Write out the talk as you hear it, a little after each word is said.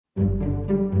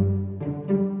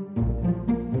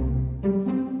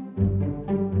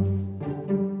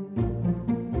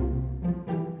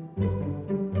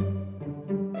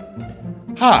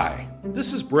Hi,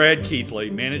 this is Brad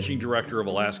Keithley, Managing Director of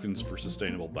Alaskans for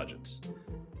Sustainable Budgets.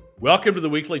 Welcome to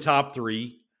the weekly Top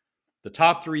 3, the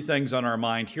top 3 things on our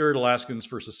mind here at Alaskans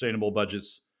for Sustainable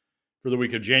Budgets for the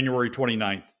week of January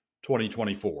 29th,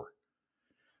 2024.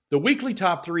 The weekly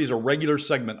Top 3 is a regular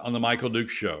segment on The Michael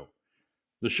Dukes Show.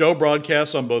 The show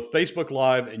broadcasts on both Facebook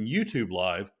Live and YouTube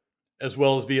Live, as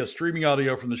well as via streaming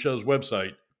audio from the show's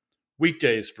website,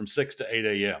 weekdays from 6 to 8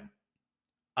 a.m.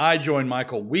 I join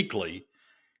Michael weekly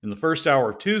in the first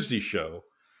hour of Tuesday's show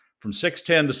from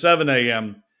 6:10 to 7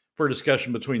 a.m. for a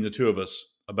discussion between the two of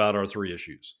us about our 3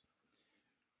 issues.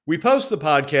 We post the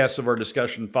podcasts of our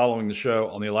discussion following the show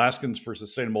on the Alaskans for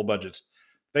Sustainable Budgets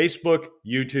Facebook,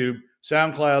 YouTube,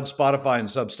 SoundCloud, Spotify, and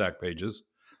Substack pages.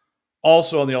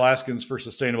 Also on the Alaskans for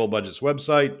Sustainable Budgets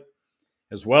website,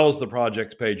 as well as the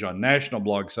project's page on national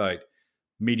blog site,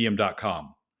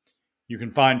 medium.com. You can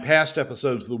find past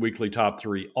episodes of the weekly Top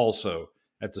 3 also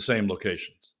at the same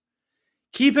locations.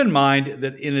 Keep in mind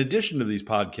that in addition to these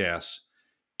podcasts,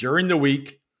 during the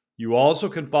week, you also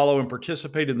can follow and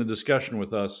participate in the discussion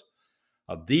with us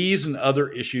of these and other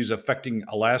issues affecting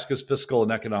Alaska's fiscal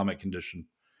and economic condition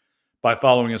by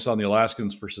following us on the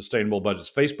Alaskans for Sustainable Budgets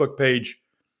Facebook page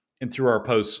and through our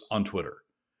posts on Twitter.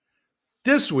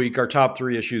 This week, our top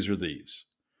 3 issues are these.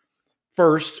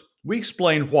 First, we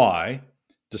explain why,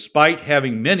 despite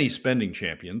having many spending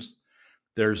champions,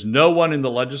 there's no one in the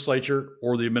legislature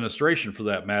or the administration, for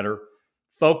that matter,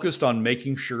 focused on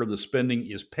making sure the spending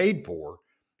is paid for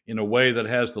in a way that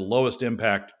has the lowest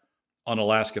impact on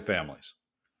Alaska families.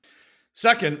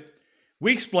 Second,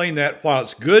 we explain that while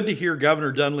it's good to hear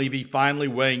Governor Dunleavy finally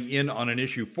weighing in on an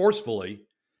issue forcefully,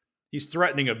 he's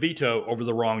threatening a veto over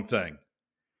the wrong thing.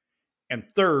 And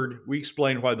third, we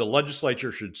explain why the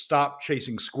legislature should stop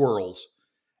chasing squirrels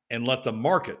and let the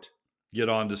market get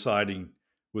on deciding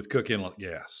with Cook Inlet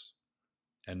gas.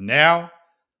 And now,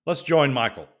 let's join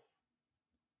Michael.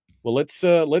 Well,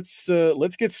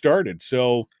 let's get started.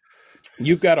 So,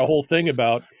 you've got a whole thing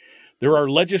about there are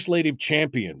legislative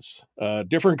champions,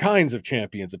 different kinds of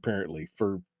champions apparently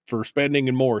for spending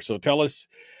and more. So, tell us,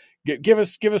 give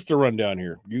us the rundown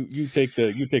here. You take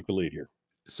the lead here.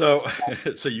 So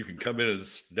you can come in and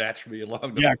snatch me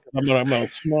along. Yeah, I'm gonna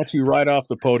snatch you right off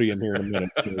the podium here in a minute.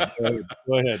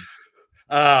 Go ahead.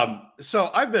 So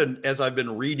I've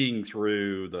been reading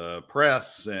through the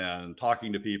press and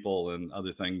talking to people and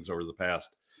other things over the past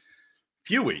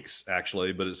few weeks,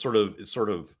 actually, but it sort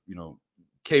of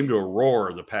came to a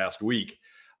roar the past week.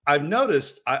 I've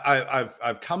noticed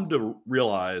I've come to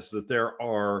realize that there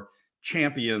are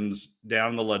champions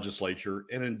down in the legislature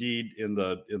and indeed in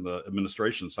the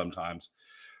administration sometimes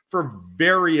for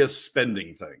various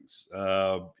spending things.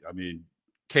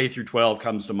 K through 12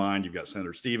 comes to mind. You've got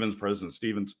Senator Stevens, President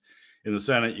Stevens in the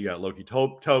Senate. You got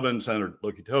Senator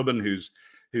Loki Tobin,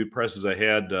 who presses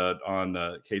ahead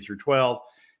on K through 12.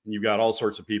 And you've got all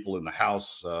sorts of people in the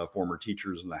House, former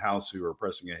teachers in the House who are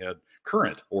pressing ahead,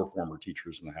 current or former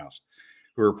teachers in the House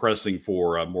who are pressing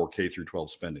for more K through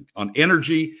 12 spending. On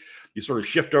energy, you sort of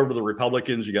shift over to the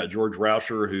Republicans. You got George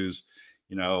Rauscher, who's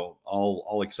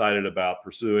all excited about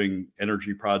pursuing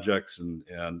energy projects, and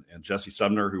Jesse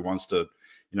Sumner, who wants to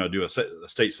do a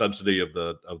state subsidy of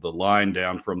the line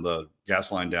down from the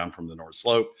gas line down from the North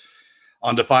Slope.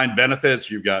 On defined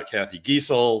benefits, you've got Kathy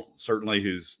Giesel, certainly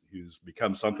who's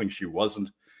become something she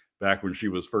wasn't back when she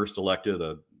was first elected,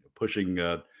 pushing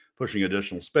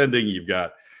additional spending. You've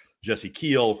got Jesse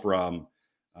Keel from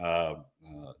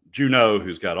Juneau,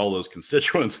 who's got all those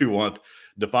constituents who want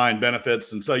defined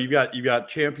benefits, and so you've got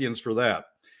champions for that.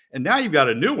 And now you've got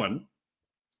a new one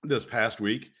this past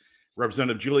week.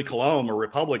 Representative Julie Colomb, a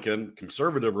Republican,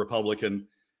 conservative Republican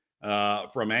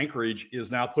from Anchorage, is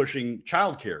now pushing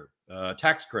child care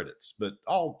tax credits. But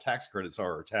all tax credits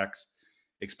are tax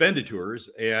expenditures,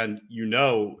 and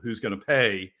who's going to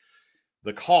pay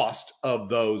the cost of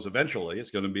those eventually.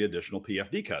 It's going to be additional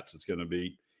PFD cuts. It's going to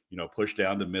be pushed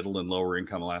down to middle and lower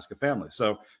income Alaska families.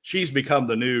 So she's become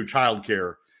the new child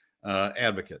care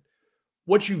advocate.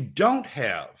 What you don't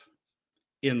have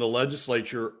in the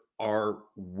legislature are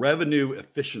revenue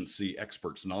efficiency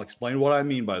experts. And I'll explain what I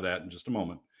mean by that in just a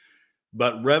moment.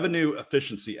 But revenue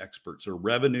efficiency experts or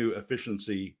revenue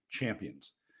efficiency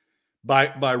champions.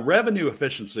 By revenue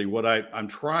efficiency, what I'm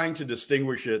trying to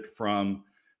distinguish it from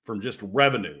just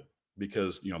revenue,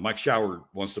 because Mike Shower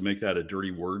wants to make that a dirty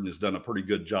word and has done a pretty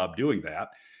good job doing that.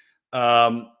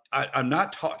 I'm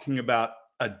not talking about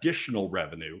additional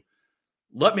revenue.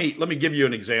 Let me give you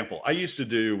an example. I used to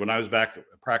do, when I was back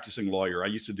a practicing lawyer, I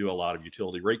used to do a lot of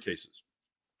utility rate cases.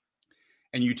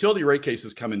 And utility rate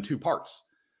cases come in 2 parts.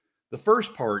 The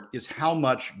first part is how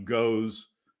much goes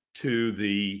to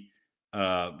the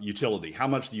utility, how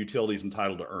much the utility is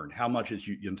entitled to earn, how much is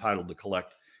entitled to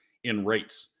collect in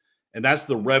rates. And that's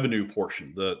the revenue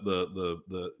portion,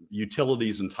 the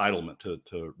utilities entitlement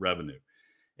to revenue.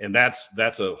 And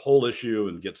that's a whole issue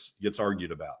and gets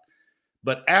argued about.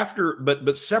 But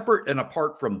separate and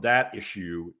apart from that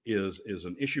issue is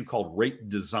an issue called rate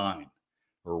design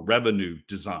or revenue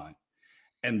design.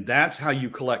 And that's how you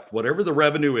collect whatever the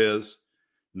revenue is,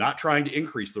 not trying to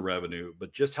increase the revenue,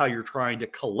 but just how you're trying to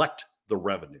collect the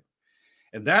revenue.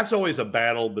 And that's always a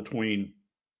battle between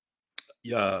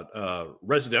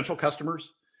residential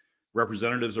customers,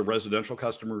 representatives of residential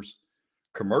customers,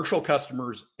 commercial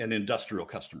customers, and industrial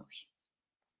customers.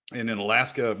 And in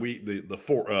Alaska,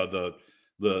 the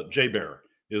JBER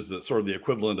is the sort of the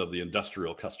equivalent of the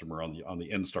industrial customer on the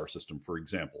NSTAR system, for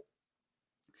example.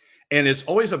 And it's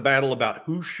always a battle about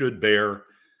who should bear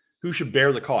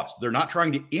the cost. They're not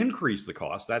trying to increase the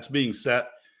cost. That's being set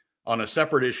on a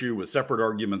separate issue with separate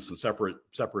arguments and separate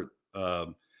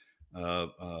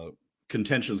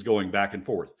contentions going back and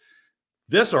forth.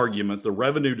 This argument, the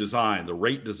revenue design, the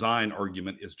rate design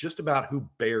argument, is just about who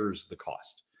bears the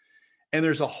cost. And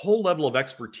there's a whole level of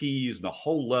expertise and a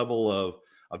whole level of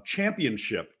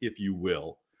championship, if you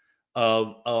will,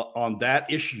 on that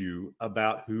issue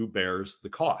about who bears the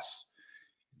costs.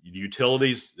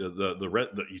 Utilities,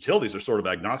 the utilities are sort of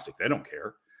agnostic. They don't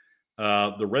care.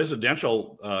 The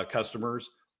residential customers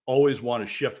always want to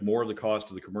shift more of the cost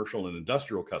to the commercial and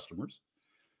industrial customers.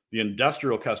 The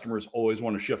industrial customers always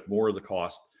want to shift more of the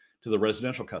cost to the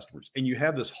residential customers. And you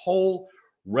have this whole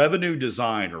revenue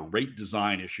design or rate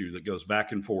design issue that goes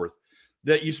back and forth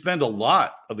that you spend a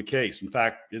lot of the case. In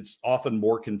fact, it's often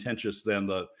more contentious than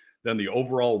the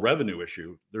overall revenue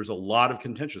issue. There's a lot of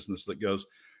contentiousness that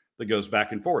goes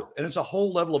back and forth. And it's a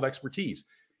whole level of expertise.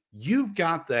 You've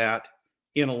got that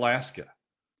in Alaska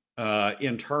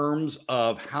in terms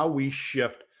of how we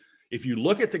shift. If you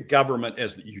look at the government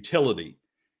as the utility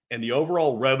and the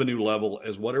overall revenue level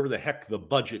as whatever the heck the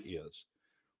budget is,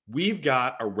 we've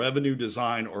got a revenue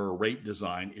design or a rate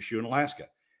design issue in Alaska.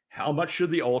 How much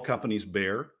should the oil companies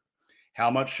bear? How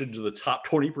much should the top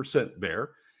 20%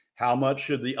 bear? How much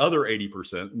should the other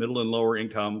 80%, middle and lower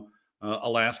income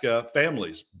Alaska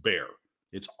families, bear?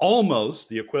 It's almost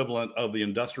the equivalent of the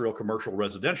industrial, commercial,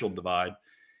 residential divide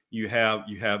you have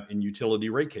in utility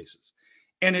rate cases.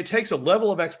 And it takes a level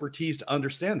of expertise to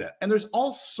understand that. And there's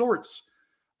all sorts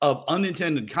of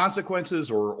unintended consequences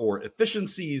or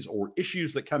efficiencies or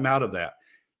issues that come out of that.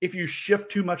 If you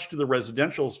shift too much to the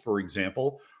residentials, for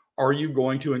example, are you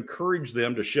going to encourage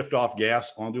them to shift off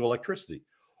gas onto electricity?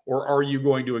 Or are you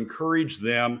going to encourage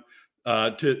them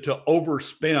to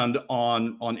overspend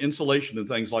on insulation and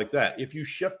things like that? If you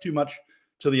shift too much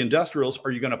to the industrials,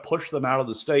 are you going to push them out of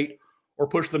the state or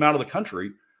push them out of the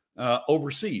country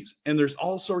overseas? And there's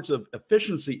all sorts of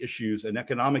efficiency issues and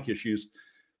economic issues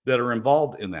that are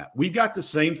involved in that. We've got the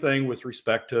same thing with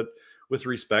respect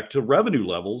to revenue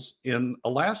levels in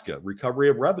Alaska, recovery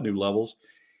of revenue levels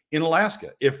in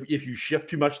Alaska. If you shift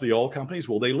too much to the oil companies,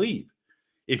 will they leave?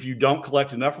 If you don't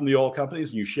collect enough from the oil companies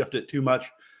and you shift it too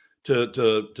much to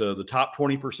the top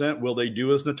 20%, will they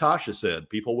do as Natasha said?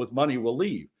 People with money will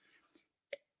leave.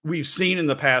 We've seen in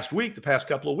the past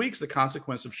couple of weeks, the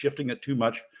consequence of shifting it too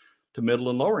much to middle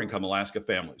and lower income Alaska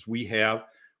families. We have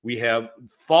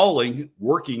falling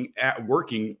working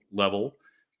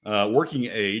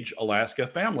age Alaska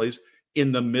families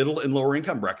in the middle and lower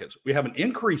income brackets. We have an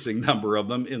increasing number of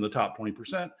them in the top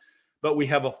 20%, but we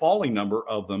have a falling number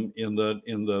of them in the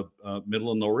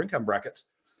middle and lower income brackets.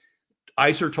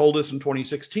 ICER told us in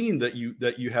 2016 that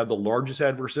you have the largest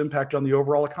adverse impact on the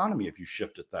overall economy if you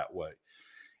shift it that way.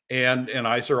 And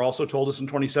ICER also told us in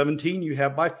 2017 you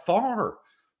have by far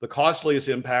the costliest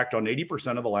impact on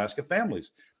 80% of Alaska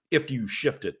families if you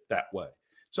shift it that way.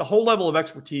 It's a whole level of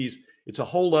expertise. It's a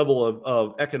whole level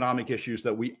of economic issues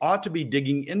that we ought to be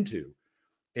digging into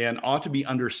and ought to be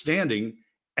understanding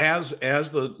as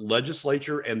the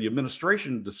legislature and the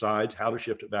administration decides how to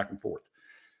shift it back and forth.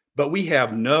 But we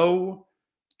have no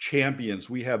champions.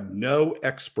 We have no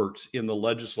experts in the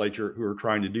legislature who are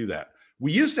trying to do that.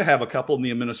 We used to have a couple in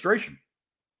the administration.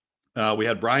 We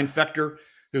had Brian Fechter,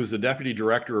 who was the deputy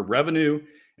director of revenue,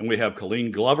 and we have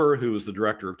Colleen Glover, who was the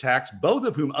director of tax, both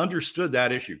of whom understood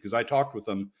that issue because I talked with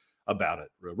them about it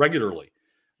regularly.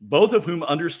 Both of whom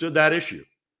understood that issue.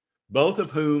 Both of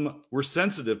whom were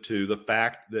sensitive to the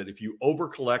fact that if you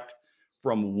overcollect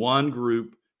from one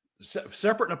group,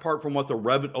 separate and apart from what the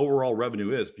overall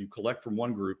revenue is, if you collect from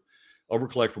one group,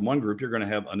 overcollect from one group, you're going to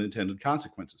have unintended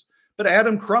consequences. But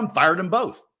Adam Crum fired them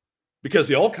both because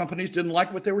the oil companies didn't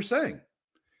like what they were saying.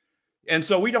 And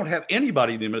so we don't have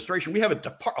anybody in the administration. We have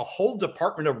a whole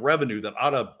Department of Revenue that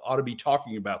ought to be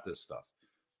talking about this stuff,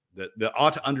 that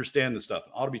ought to understand this stuff,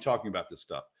 ought to be talking about this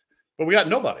stuff. But we got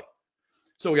nobody.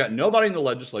 So we got nobody in the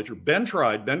legislature. Ben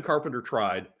Carpenter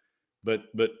tried, but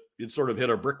it sort of hit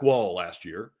a brick wall last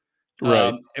year.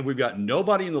 Right. And we've got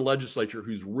nobody in the legislature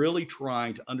who's really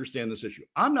trying to understand this issue.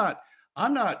 I'm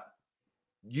not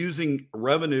using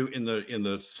revenue in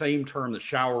the same term that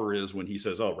Shower is when he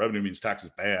says, oh, revenue means taxes,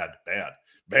 bad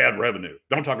revenue.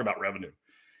 Don't talk about revenue.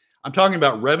 I'm talking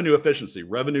about revenue efficiency,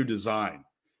 revenue design.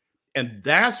 And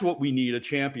that's what we need a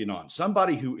champion on.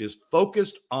 Somebody who is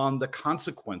focused on the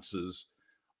consequences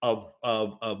of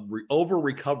over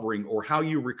recovering, or how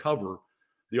you recover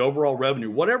the overall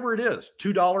revenue, whatever it is,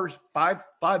 $2,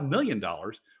 $5 million,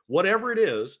 whatever it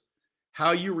is,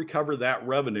 how you recover that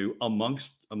revenue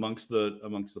amongst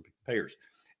the payers.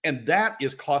 And that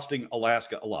is costing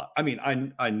Alaska a lot. I mean,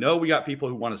 I know we got people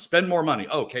who want to spend more money.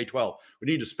 Oh, K-12, we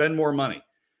need to spend more money.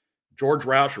 George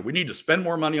Rauscher, we need to spend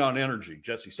more money on energy.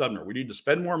 Jesse Sumner, we need to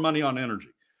spend more money on energy.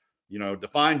 You know,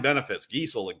 defined benefits,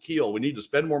 Giesel and Keel, we need to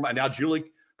spend more money. Now, Julie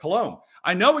Colomb.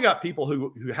 I know we got people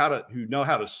who know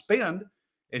how to spend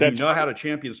and who know how to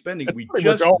champion spending. We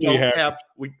just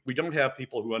don't have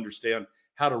people who understand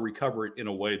how to recover it in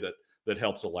a way that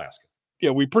helps Alaska. Yeah,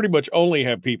 we pretty much only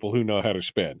have people who know how to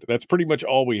spend. That's pretty much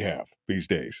all we have these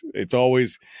days. It's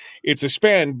a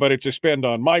spend, but it's a spend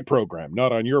on my program,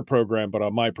 not on your program, but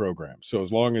on my program. So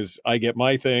as long as I get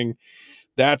my thing,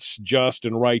 that's just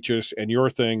and righteous, and your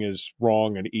thing is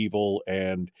wrong and evil.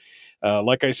 And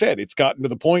like I said, it's gotten to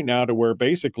the point now to where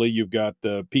basically you've got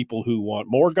the people who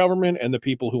want more government and the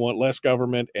people who want less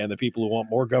government, and the people who want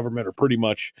more government are pretty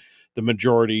much the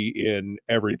majority in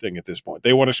everything at this point.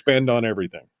 They want to spend on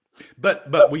everything.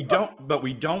 But we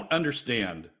don't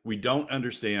understand. We don't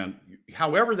understand.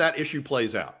 However that issue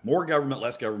plays out, more government,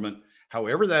 less government.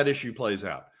 However that issue plays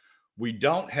out, we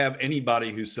don't have anybody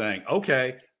who's saying,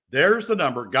 okay, there's the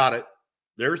number, got it.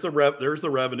 There's the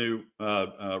revenue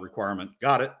requirement,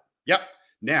 got it. Yep.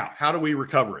 Now, how do we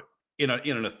recover it in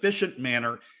an efficient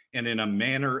manner, and in a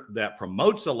manner that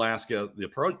promotes Alaska,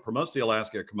 promotes the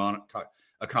Alaska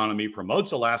economy,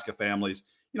 promotes Alaska families?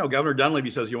 You know, Governor Dunleavy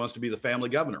says he wants to be the family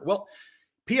governor. Well,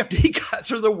 PFD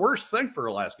cuts are the worst thing for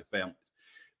Alaska families.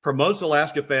 Promotes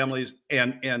Alaska families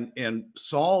and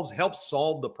helps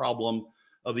solve the problem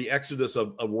of the exodus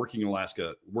of working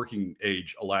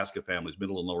age Alaska families,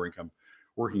 middle and lower income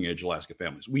working age Alaska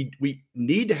families. We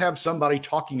need to have somebody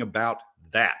talking about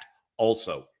that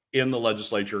also in the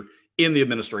legislature, in the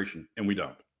administration, and we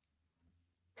don't.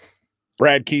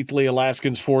 Brad Keithley,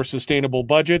 Alaskans for Sustainable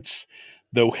Budgets,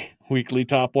 the weekly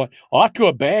top one. Off to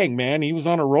a bang, man. He was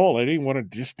on a roll. I didn't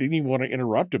even want to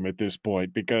interrupt him at this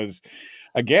point because,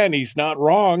 again, he's not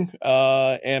wrong.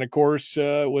 And of course,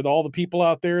 with all the people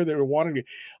out there that are wanting to,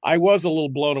 I was a little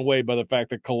blown away by the fact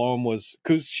that Colomb was,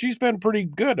 because she's been pretty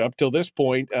good up till this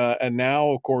point. And now,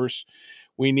 of course,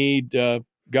 we need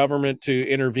government to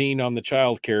intervene on the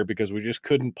child care because we just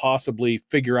couldn't possibly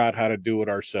figure out how to do it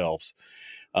ourselves.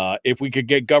 If we could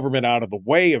get government out of the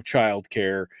way of child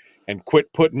care and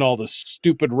quit putting all the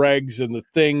stupid regs and the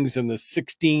things and the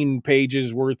 16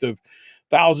 pages worth of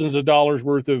thousands of dollars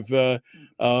worth of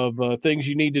things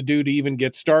you need to do to even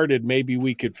get started, maybe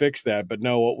we could fix that. But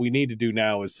no, what we need to do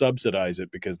now is subsidize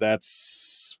it, because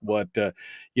that's what, you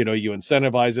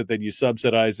incentivize it, then you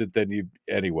subsidize it,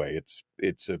 anyway,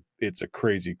 it's a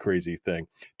crazy, crazy thing.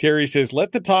 Terry says,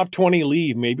 let the top 20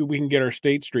 leave. Maybe we can get our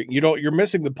state straight. You're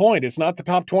missing the point. It's not the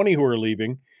top 20 who are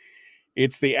leaving.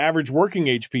 It's the average working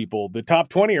age people. The top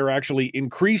 20 are actually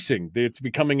increasing. It's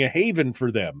becoming a haven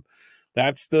for them.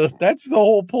 That's the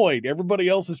whole point. Everybody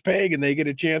else is paying and they get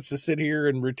a chance to sit here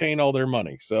and retain all their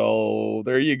money. So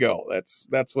there you go.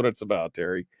 That's what it's about,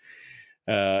 Terry,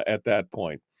 at that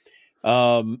point.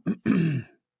 What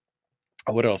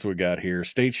else we got here?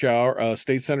 State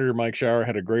Senator Mike Shower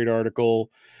had a great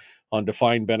article on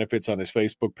defined benefits on his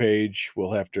Facebook page.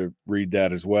 We'll have to read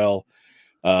that as well.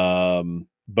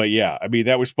 But yeah, I mean,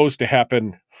 that was supposed to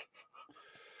happen.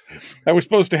 That was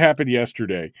supposed to happen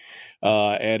yesterday,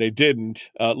 and it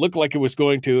didn't. Looked like it was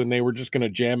going to, and they were just going to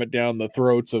jam it down the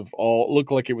throats of all.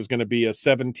 Looked like it was going to be a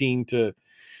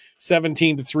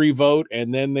 17-3 vote,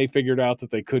 and then they figured out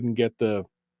that they couldn't get that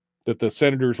the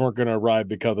senators weren't going to arrive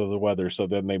because of the weather, so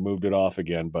then they moved it off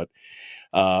again. But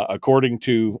according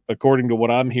to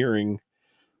what I'm hearing,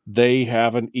 they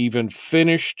haven't even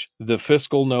finished the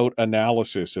fiscal note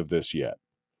analysis of this yet.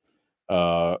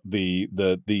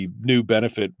 The new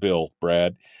benefit bill,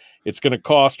 Brad, it's going to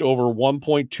cost over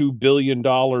 $1.2 billion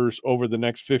over the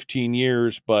next 15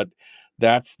 years, but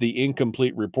That's the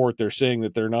incomplete report. They're saying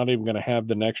that they're not even going to have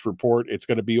the next report. It's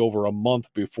going to be over a month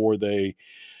before they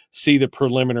see the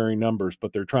preliminary numbers,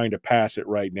 but they're trying to pass it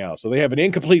right now. So they have an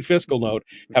incomplete fiscal note,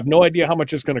 have no idea how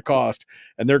much it's going to cost,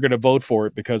 and they're going to vote for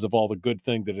it because of all the good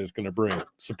thing that it's going to bring,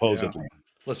 supposedly. Yeah.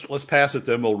 Let's pass it,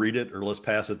 then we'll read it, or let's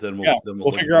pass it, then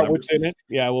we'll figure out what's in it.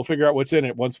 Yeah, we'll figure out what's in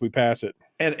it once we pass it.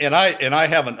 And I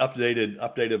haven't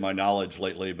updated my knowledge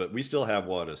lately, but we still have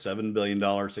what, a $7 billion,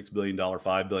 $6 billion,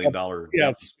 $5 billion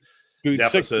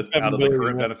deficit out of the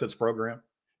current benefits program.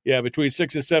 Yeah, between $6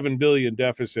 and $7 billion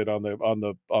deficit on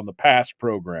the past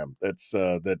program. That's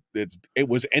it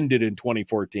was ended in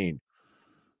 2014.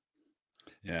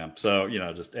 Yeah, so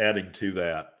just adding to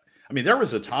that. I mean, there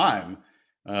was a time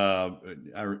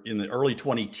in the early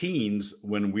 20-teens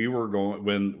when we were going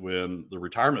when the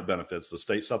retirement benefits, the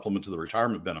state supplement to the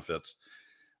retirement benefits,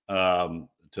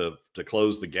 to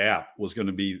close the gap was going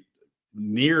to be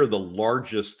near the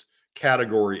largest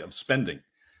category of spending.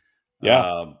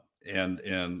 Yeah.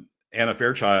 And Anna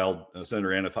Fairchild,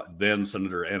 Senator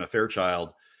Anna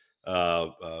Fairchild,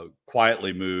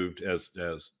 quietly moved as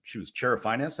she was chair of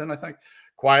finance then, I think,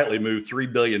 quietly moved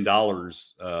 $3 billion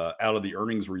out of the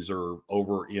earnings reserve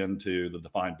over into the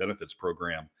defined benefits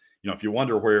program. If you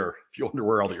wonder where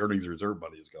all the earnings reserve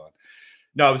money is gone,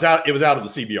 no, it was out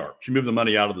of the CBR. She moved the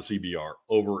money out of the CBR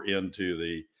over into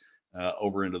the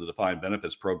defined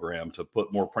benefits program to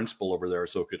put more principal over there,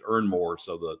 so it could earn more,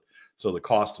 so the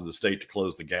cost of the state to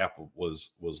close the gap was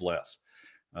less,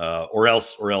 or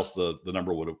else the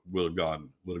number would have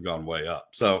gone way up.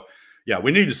 So yeah,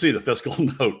 we need to see the fiscal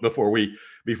note before we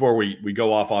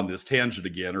go off on this tangent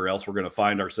again, or else we're going to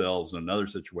find ourselves in another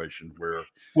situation where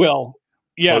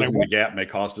closing the gap may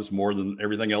cost us more than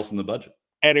everything else in the budget.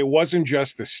 And it wasn't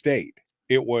just the state.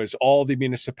 It was all the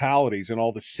municipalities and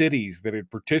all the cities that had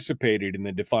participated in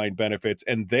the defined benefits,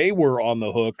 and they were on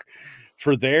the hook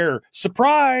for their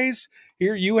surprise.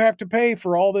 Here, you have to pay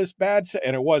for all this bad.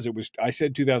 And it was, I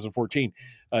said 2014,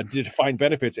 defined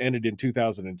benefits ended in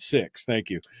 2006. Thank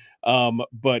you.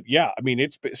 But yeah, I mean,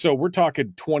 so we're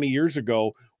talking 20 years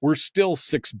ago, we're still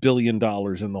 $6 billion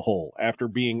in the hole after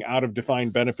being out of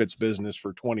defined benefits business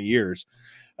for 20 years,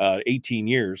 18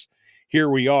 years. Here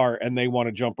we are, and they want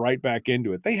to jump right back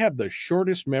into it. They have the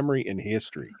shortest memory in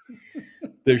history.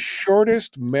 The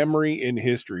shortest memory in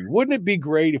history. Wouldn't it be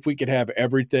great if we could have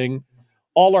everything,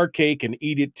 all our cake and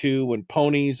eat it too, and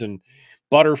ponies and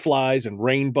butterflies and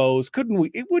rainbows?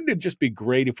 Wouldn't it just be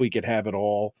great if we could have it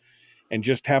all and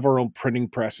just have our own printing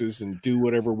presses and do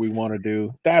whatever we want to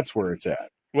do? That's where it's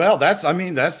at. Well, that's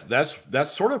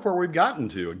sort of where we've gotten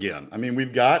to again. I mean,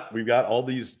 we've got all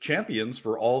these champions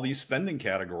for all these spending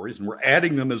categories, and we're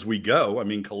adding them as we go. I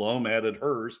mean, Colomb added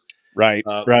hers right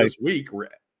this week.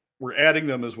 We're adding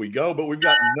them as we go, but we've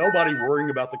got nobody worrying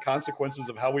about the consequences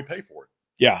of how we pay for it.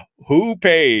 Yeah, who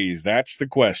pays? That's the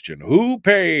question. Who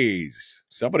pays?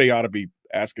 Somebody ought to be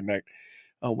asking that.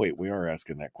 Oh, wait, we are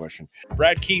asking that question.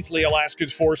 Brad Keithley,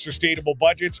 Alaskans for Sustainable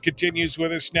Budgets, continues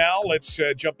with us now. Let's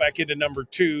jump back into number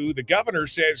 2. The governor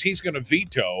says he's going to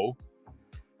veto,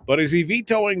 but is he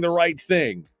vetoing the right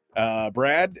thing?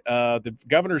 Brad, the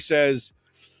governor says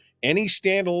any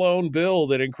standalone bill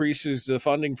that increases the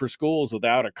funding for schools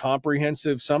without a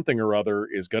comprehensive something or other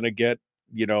is going to get,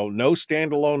 no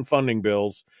standalone funding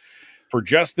bills for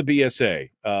just the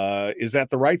BSA. Is that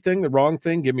the right thing, the wrong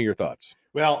thing? Give me your thoughts.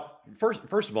 Well,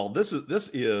 first of all, this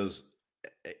is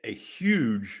a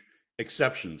huge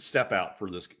step out for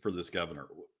this governor.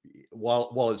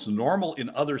 While it's normal in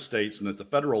other states and at the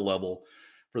federal level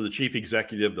for the chief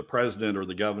executive, the president, or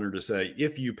the governor to say,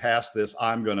 if you pass this,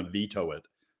 I'm going to veto it.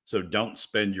 So don't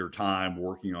spend your time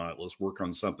working on it. Let's work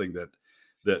on something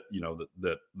that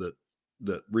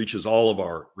reaches all of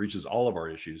our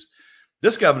issues.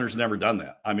 This governor's never done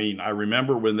that. I mean, I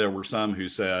remember when there were some who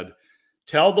said,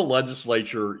 tell the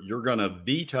legislature you're going to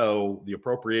veto the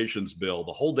appropriations bill,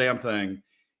 the whole damn thing,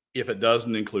 if it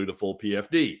doesn't include a full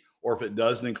PFD, or if it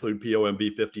doesn't include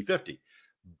POMB 50/50.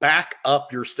 Back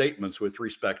up your statements with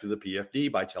respect to the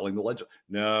PFD by telling the legislature.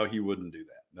 No, he wouldn't do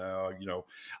that. No,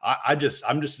 I'm just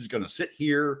going to sit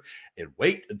here and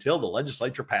wait until the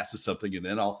legislature passes something, and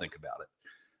then I'll think about it.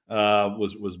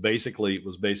 Was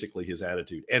basically his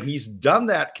attitude, and he's done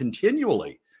that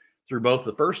continually through both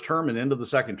the first term and into the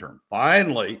second term.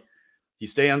 Finally, he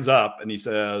stands up and he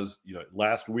says,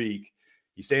 last week,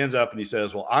 he stands up and he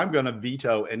says, well, I'm going to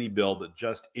veto any bill that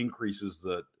just increases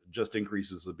the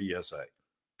BSA,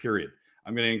 period.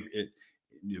 I'm going to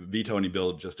veto any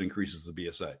bill that just increases the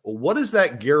BSA. Well, what does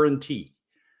that guarantee?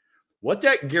 What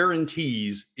that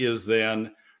guarantees is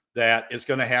then that it's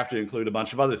going to have to include a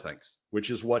bunch of other things, which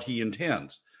is what he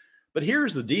intends. But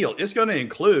here's the deal: it's going to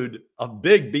include a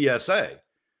big BSA.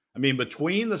 I mean,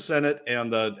 between the Senate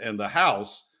and the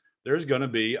House, there's going to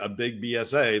be a big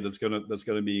BSA that's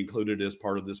going to be included as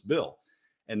part of this bill.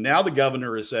 And now the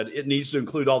governor has said it needs to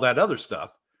include all that other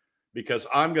stuff, because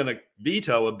I'm going to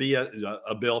veto a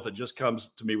bill if it just comes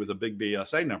to me with a big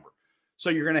BSA number. So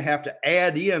you're going to have to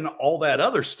add in all that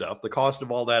other stuff, the cost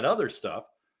of all that other stuff,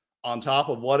 on top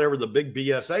of whatever the big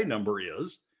BSA number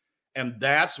is, and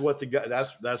that's what's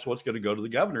going to go to the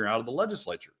governor out of the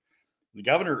legislature. The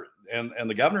governor and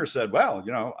the governor said, "Well,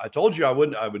 I told you I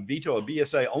would veto a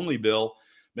BSA only bill,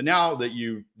 but now that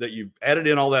you've added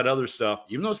in all that other stuff,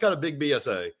 even though it's got a big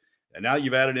BSA, and now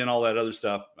you've added in all that other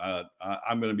stuff,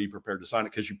 I'm going to be prepared to sign it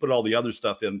because you put all the other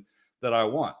stuff in that I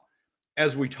want."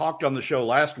 As we talked on the show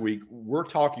last week, we're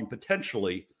talking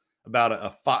potentially about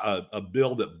a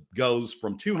bill that goes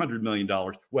from $200 million,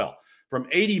 well, from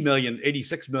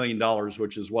 $86 million,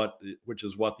 which is what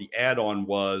the add-on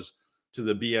was to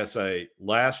the BSA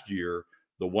last year,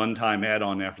 the one-time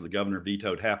add-on after the governor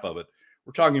vetoed half of it.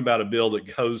 We're talking about a bill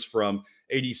that goes from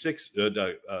 86,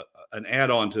 an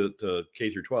add-on to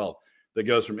K through 12 that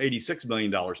goes from $86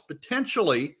 million,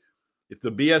 potentially, if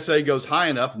the BSA goes high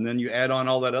enough, and then you add on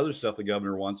all that other stuff the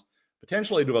governor wants,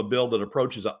 potentially to a bill that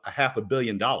approaches a $500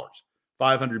 million,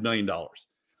 $500 million.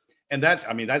 And that's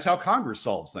how Congress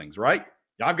solves things, right?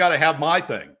 I've got to have my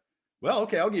thing. Well,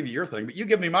 okay, I'll give you your thing, but you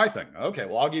give me my thing. Okay,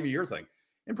 well, I'll give you your thing.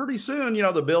 And pretty soon,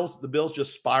 the bills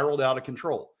just spiraled out of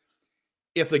control.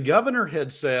 If the governor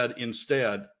had said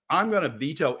instead, I'm going to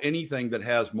veto anything that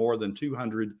has more than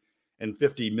 $250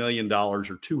 million or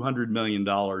 $200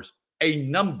 million, a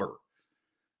number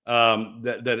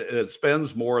that it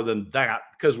spends more than that,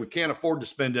 because we can't afford to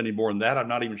spend any more than that. I'm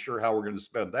not even sure how we're going to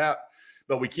spend that,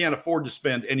 but we can't afford to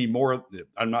spend any more.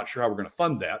 I'm not sure how we're going to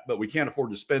fund that, but we can't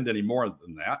afford to spend any more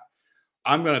than that.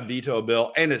 I'm going to veto a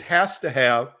bill, and it has to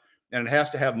have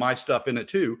my stuff in it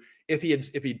too. If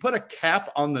he'd put a cap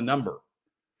on the number,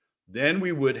 then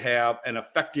we would have an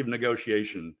effective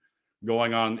negotiation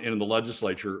going on in the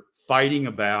legislature, fighting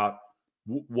about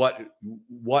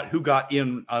who got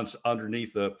in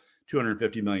underneath the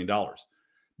 $250 million.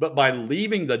 But by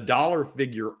leaving the dollar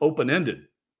figure open-ended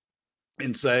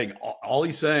and saying, all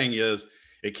he's saying is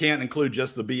it can't include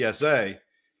just the BSA.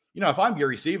 If I'm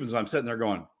Gary Stevens, I'm sitting there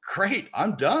going, great,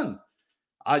 I'm done.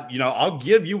 I'll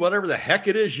give you whatever the heck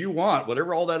it is you want,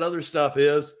 whatever all that other stuff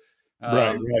is.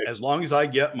 Right. As long as I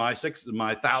get my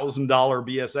 $1,000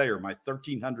 BSA or my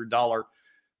 $1,300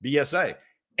 BSA.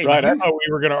 And right. I thought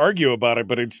we were going to argue about it,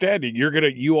 but instead you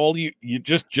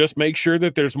just make sure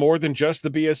that there's more than just the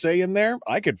BSA in there.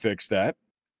 I could fix that.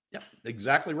 Yeah,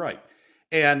 exactly right.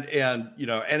 And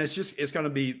it's going to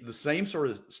be the same sort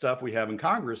of stuff we have in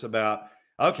Congress about,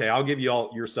 okay, I'll give you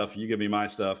all your stuff, you give me my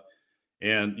stuff.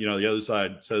 And, the other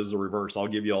side says the reverse. I'll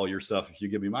give you all your stuff if you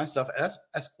give me my stuff. That's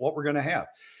what we're going to have.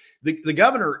 The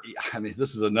governor,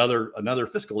 this is another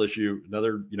fiscal issue,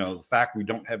 the fact we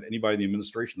don't have anybody in the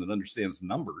administration that understands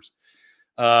numbers.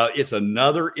 It's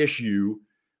another issue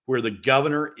where the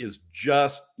governor is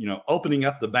just, opening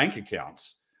up the bank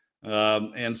accounts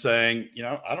and saying,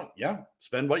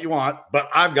 spend what you want, but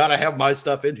I've got to have my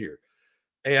stuff in here.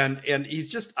 And he's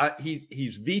just,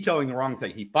 he's vetoing the wrong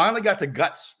thing. He finally got the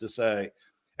guts to say,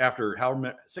 after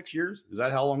 6 years, is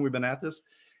that how long we've been at this?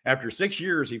 After 6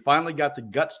 years, he finally got the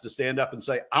guts to stand up and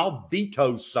say, I'll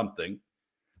veto something.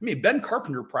 Ben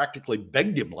Carpenter practically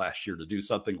begged him last year to do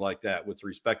something like that with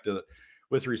respect to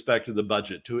the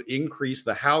budget, to increase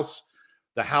the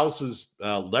House's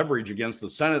leverage against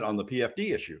the Senate on the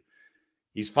PFD issue.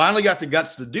 He's finally got the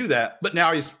guts to do that, but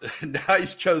now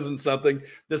he's chosen something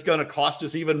that's going to cost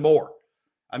us even more.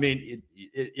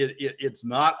 It's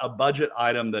not a budget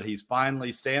item that he's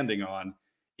finally standing on.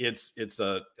 It's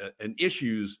an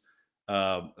issue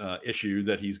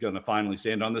that he's going to finally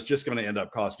stand on that's just going to end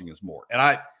up costing us more.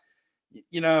 And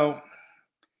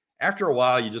after a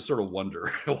while, you just sort of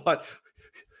wonder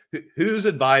who's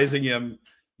advising him,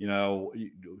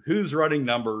 who's running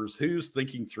numbers, who's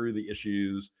thinking through the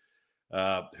issues,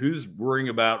 who's worrying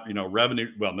about,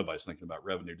 revenue. Well, nobody's thinking about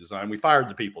revenue design. We fired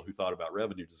the people who thought about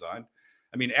revenue design.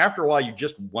 After a while, you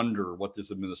just wonder what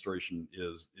this administration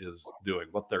is doing,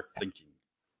 what they're thinking.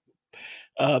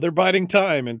 They're biding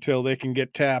time until they can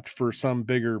get tapped for some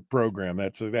bigger program.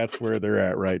 That's where they're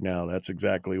at right now. That's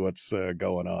exactly what's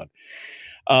going on.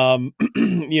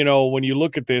 When you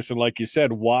look at this, and like you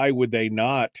said, why would they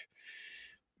not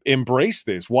embrace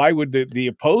this? Why would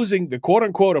the quote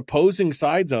unquote opposing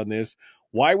sides on this,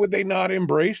 why would they not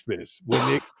embrace this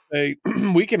when they say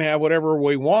we can have whatever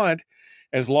we want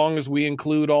as long as we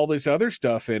include all this other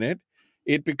stuff in it?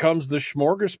 it becomes the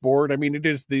smorgasbord. I mean, it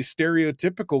is the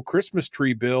stereotypical Christmas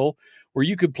tree bill where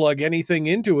you could plug anything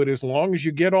into it. As long as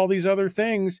you get all these other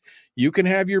things, you can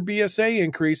have your BSA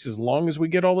increase as long as we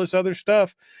get all this other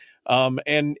stuff.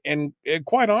 And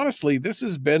quite honestly, this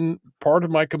has been part of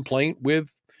my complaint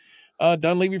with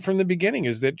Dunleavy from the beginning,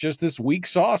 is that just this weak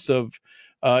sauce of,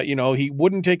 he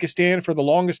wouldn't take a stand for the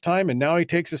longest time, and now he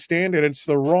takes a stand and it's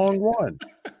the wrong one.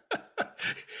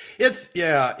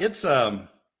 They'll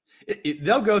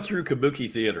go through kabuki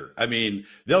theater. I mean,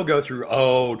 they'll go through,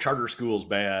 charter school's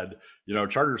bad.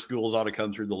 Charter schools ought to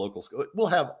come through the local school. We'll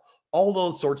have all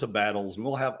those sorts of battles.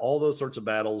 We'll have all those sorts of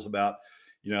battles about,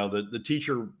 the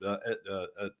teacher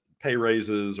pay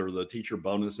raises or the teacher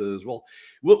bonuses.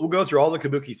 We'll go through all the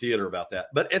kabuki theater about that.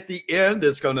 But at the end,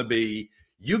 it's going to be,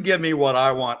 you give me what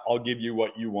I want, I'll give you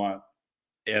what you want.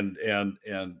 And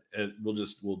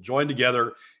we'll join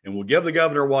together and we'll give the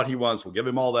governor what he wants. We'll give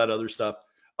him all that other stuff.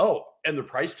 Oh, and the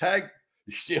price tag,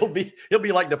 he'll be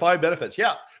like defined benefits.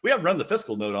 Yeah, we haven't run the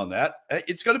fiscal note on that.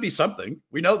 It's going to be something.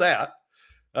 We know that.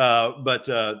 But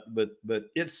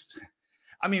it's,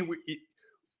 I mean,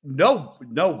 no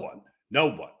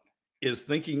one is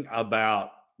thinking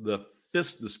about the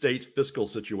state's fiscal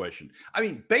situation. I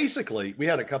mean, basically, we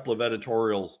had a couple of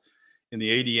editorials in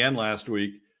the ADN last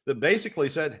week that basically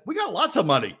said, we got lots of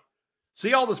money.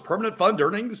 See all this permanent fund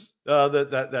earnings,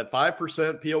 that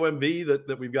 5% POMV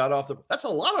that we've got that's a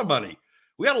lot of money.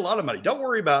 We got a lot of money. Don't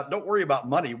worry about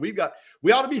money. We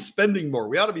ought to be spending more.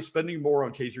 We ought to be spending more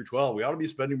on K through 12. We ought to be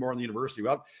spending more on the university.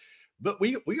 But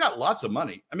we got lots of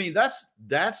money. I mean,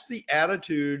 that's the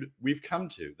attitude we've come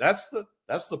to. That's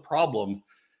the problem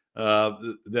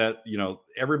that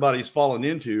everybody's fallen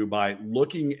into by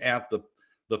looking at the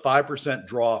 5%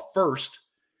 draw first,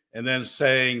 and then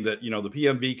saying that the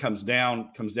PMV comes down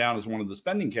as one of the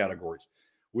spending categories.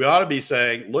 We ought to be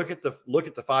saying, look at the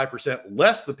 5%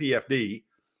 less the PFD,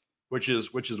 which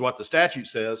is what the statute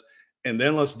says, and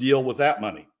then let's deal with that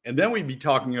money. And then we'd be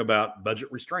talking about budget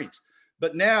restraints.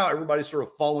 But now everybody's sort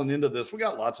of fallen into this. We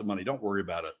got lots of money. Don't worry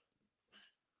about it.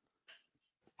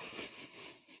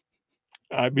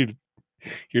 I mean,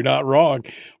 you're not wrong.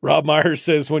 Rob Myers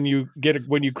says when you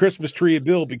Christmas tree a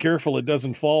bill, be careful it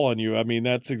doesn't fall on you. I mean,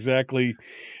 that's exactly.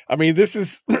 I mean, this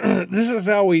is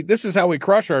how we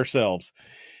crush ourselves,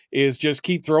 is just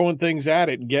keep throwing things at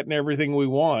it and getting everything we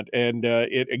want. And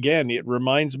it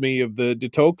reminds me of the de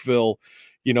Tocqueville,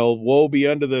 woe be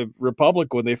unto the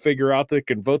republic when they figure out they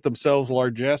can vote themselves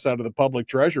largesse out of the public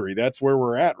treasury. That's where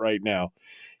we're at right now.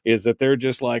 Is that they're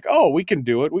just like, oh, we can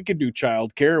do it. We can do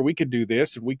childcare. We could do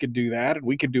this and we could do that. And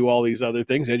we could do all these other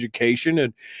things, education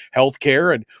and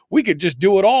healthcare. And we could just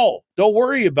do it all. Don't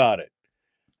worry about it.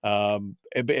 And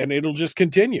it'll just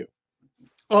continue.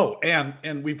 Oh,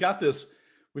 and we've got this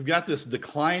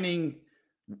declining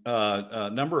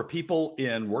number of people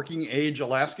in working age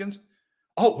Alaskans.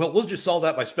 Oh, well, we'll just solve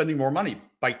that by spending more money,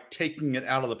 by taking it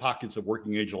out of the pockets of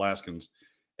working age Alaskans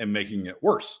and making it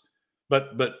worse.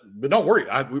 But don't worry,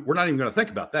 we're not even going to think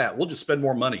about that. We'll just spend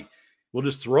more money. We'll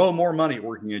just throw more money at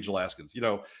working age Alaskans.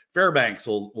 Fairbanks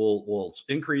will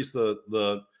increase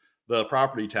the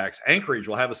property tax. Anchorage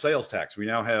will have a sales tax. We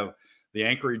now have the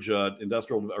Anchorage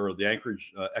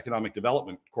Anchorage Economic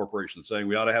Development Corporation saying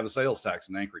we ought to have a sales tax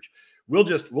in Anchorage. We'll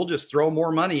just throw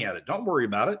more money at it. Don't worry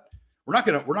about it. We're not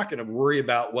going to worry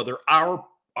about whether our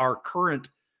current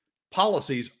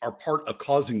policies are part of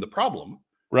causing the problem.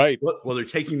 Right. Whether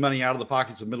taking money out of the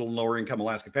pockets of middle and lower income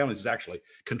Alaska families is actually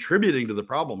contributing to the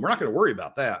problem. We're not going to worry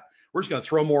about that. We're just going to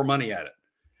throw more money at it.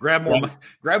 Grab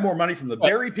more money from the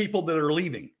very people that are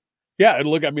leaving. Yeah. And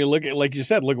look at, like you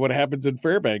said, look what happens in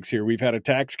Fairbanks here. We've had a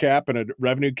tax cap and a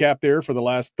revenue cap there for the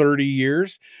last 30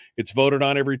 years. It's voted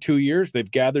on every 2 years. They've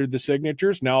gathered the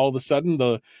signatures. Now, all of a sudden,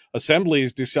 the assembly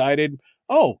has decided,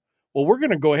 well, we're going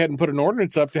to go ahead and put an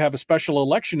ordinance up to have a special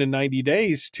election in 90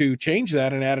 days to change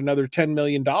that and add another $10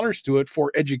 million to it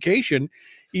for education,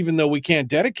 even though we can't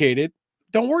dedicate it.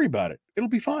 Don't worry about it. It'll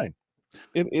be fine.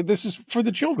 This is for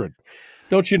the children,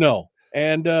 don't you know?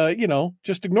 And,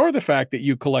 just ignore the fact that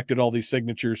you collected all these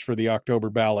signatures for the October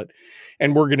ballot,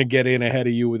 and we're going to get in ahead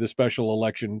of you with a special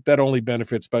election that only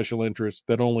benefits special interests.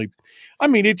 At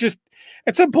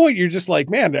some point, you're just like,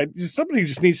 man, somebody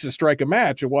just needs to strike a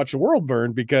match and watch the world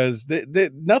burn, because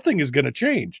nothing is going to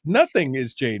change. Nothing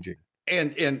is changing.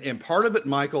 And part of it,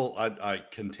 Michael, I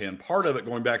contend, part of it,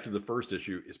 going back to the first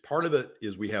issue, part of it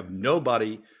is we have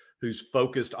nobody who's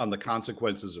focused on the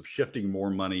consequences of shifting more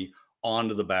money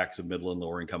onto the backs of middle and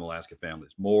lower income Alaska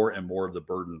families, more and more of the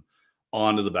burden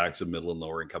onto the backs of middle and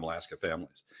lower income Alaska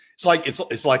families.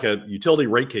 It's like a utility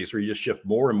rate case where you just shift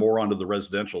more and more onto the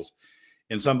residentials.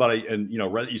 and somebody, and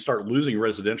you start losing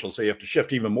residential, so you have to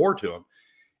shift even more to them.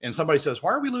 And somebody says,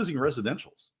 why are we losing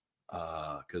residentials?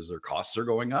 Because their costs are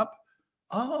going up.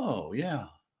 Oh, yeah.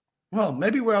 Well,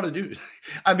 maybe we ought to do,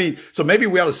 so maybe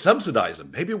we ought to subsidize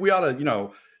them. Maybe we ought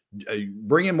to,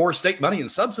 bring in more state money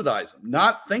and subsidize them,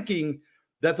 not thinking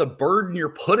that the burden you're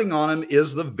putting on them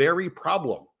is the very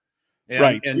problem.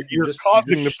 And you're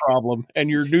causing the problem, and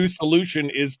your new solution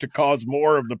is to cause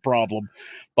more of the problem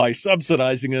by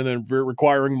subsidizing them and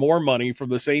requiring more money from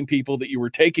the same people that you were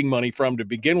taking money from to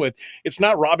begin with. It's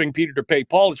not robbing Peter to pay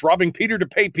Paul; it's robbing Peter to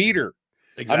pay Peter.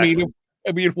 Exactly.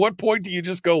 At what point do you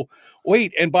just go,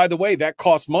 wait? And by the way, that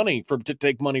costs money to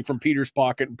take money from Peter's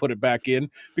pocket and put it back in,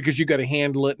 because you got to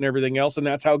handle it and everything else, and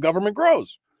that's how government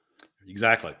grows.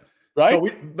 Exactly. Right. So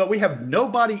but we have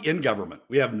nobody in government.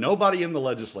 We have nobody in the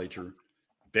legislature.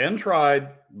 Ben tried,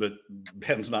 but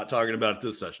Ben's not talking about it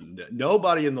this session.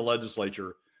 Nobody in the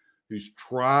legislature who's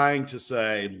trying to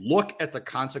say, look at the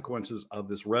consequences of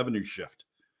this revenue shift,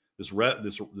 this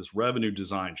revenue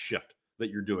design shift that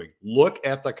you're doing. Look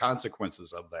at the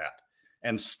consequences of that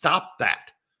and stop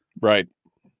that. Right.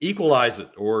 Equalize it,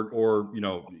 or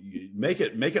make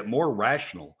it more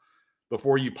rational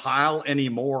before you pile any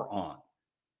more on.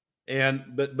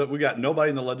 But we got nobody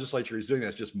in the legislature who's doing that.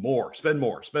 It's just more, spend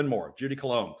more. Judy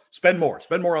Cologne, spend more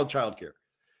on childcare.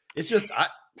 It's just,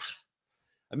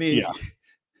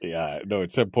 yeah. No,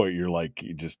 at some point you're like,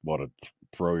 you just want to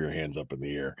throw your hands up in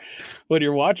the air when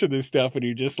you're watching this stuff, and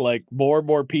you're just like, more and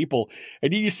more people,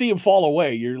 and you see them fall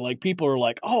away. You're like, people are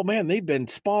like, oh man, they've been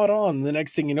spot on. And the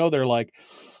next thing you know, they're like,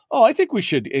 oh, I think we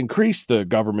should increase the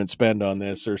government spend on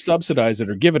this, or subsidize it,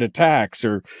 or give it a tax,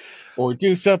 or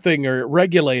do something, or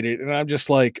regulate it. And I'm just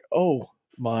like, oh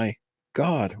my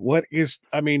God, what is,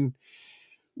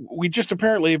 we just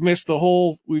apparently have missed the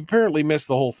whole,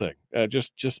 thing.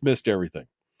 Just missed everything.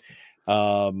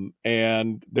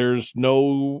 And there's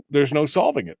no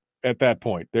solving it at that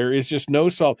point. There is just no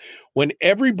solve. When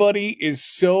everybody is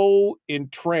so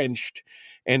entrenched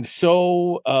and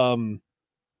so,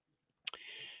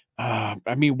 how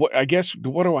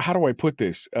do I put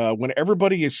this? When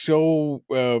everybody is so,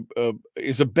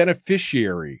 is a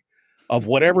beneficiary of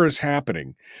whatever is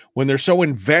happening, when they're so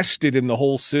invested in the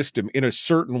whole system in a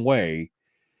certain way,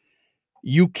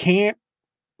 you can't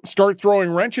start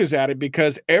throwing wrenches at it,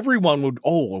 because everyone would,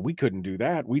 we couldn't do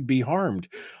that. We'd be harmed.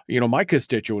 My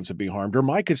constituents would be harmed, or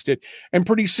and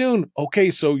pretty soon,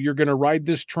 okay, so you're going to ride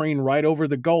this train right over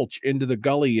the gulch into the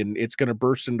gully, and it's going to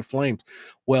burst into flames.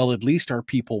 Well, at least our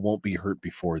people won't be hurt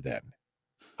before then.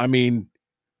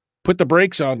 Put the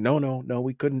brakes on. No,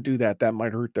 we couldn't do that. That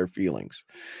might hurt their feelings.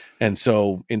 And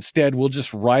so instead, we'll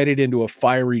just ride it into a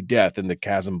fiery death in the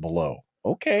chasm below.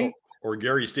 Okay. Or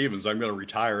Gary Stevens, I'm going to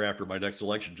retire after my next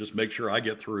election. Just make sure I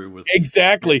get through with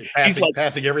exactly.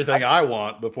 Passing everything I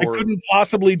want before. I couldn't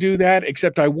possibly do that,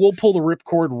 except I will pull the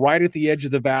ripcord right at the edge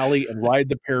of the valley and ride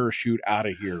the parachute out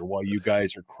of here while you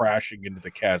guys are crashing into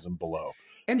the chasm below.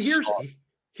 And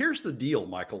here's the deal,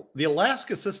 Michael. The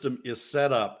Alaska system is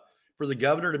set up for the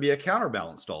governor to be a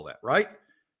counterbalance to all that, right?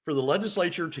 For the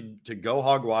legislature to go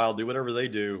hog wild, do whatever they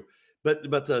do. But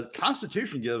the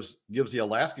Constitution gives the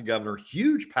Alaska governor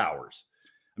huge powers.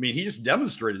 He just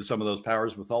demonstrated some of those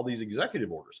powers with all these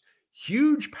executive orders.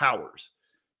 Huge powers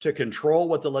to control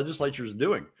what the legislature is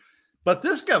doing. But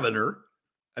this governor,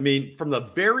 from the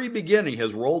very beginning,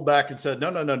 has rolled back and said,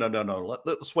 no.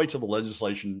 Let's wait till the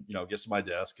legislation, gets to my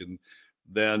desk, and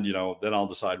then I'll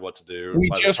decide what to do.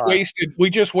 We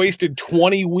just wasted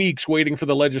 20 weeks waiting for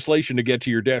the legislation to get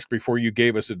to your desk before you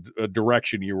gave us a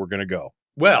direction you were going to go.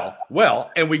 Well,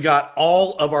 and we got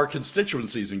all of our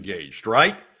constituencies engaged,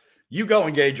 right? You go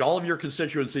engage all of your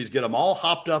constituencies, get them all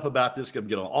hopped up about this, get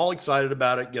them all excited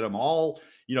about it, get them all,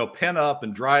 pent up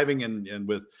and driving and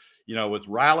with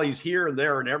rallies here and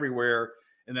there and everywhere.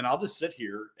 And then I'll just sit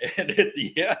here, and at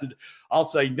the end, I'll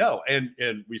say no. And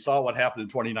we saw what happened in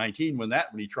 2019 when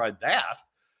he tried that.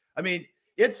 The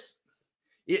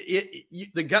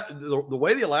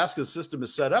way the Alaska system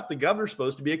is set up, the governor's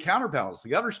supposed to be a counterbalance. The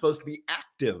governor's supposed to be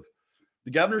active.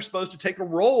 The governor's supposed to take a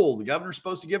role. The governor's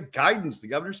supposed to give guidance. The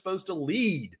governor's supposed to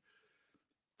lead.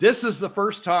 This is the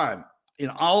first time, in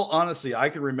all honesty, I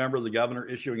can remember the governor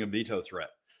issuing a veto threat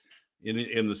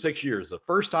in the 6 years. The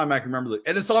first time I can remember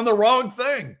and it's on the wrong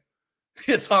thing.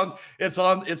 It's on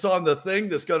the thing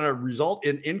that's going to result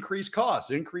in increased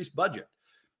costs, increased budget.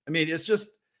 It's just,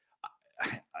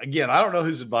 again, I don't know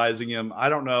who's advising him. I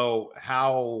don't know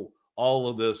how all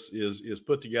of this is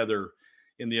put together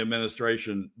in the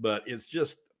administration, but it's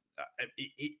just,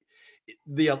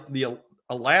 the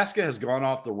Alaska has gone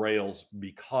off the rails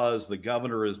because the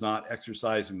governor is not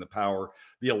exercising the power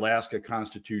the Alaska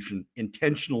Constitution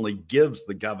intentionally gives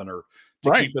the governor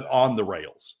to keep it on the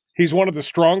rails. He's one of the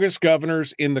strongest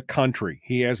governors in the country.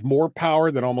 He has more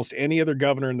power than almost any other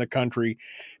governor in the country,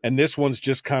 and this one's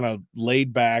just kind of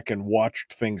laid back and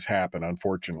watched things happen,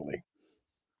 unfortunately.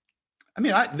 I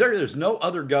mean, there's no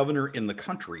other governor in the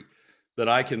country that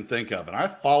I can think of, and I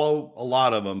follow a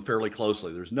lot of them fairly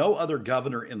closely. There's no other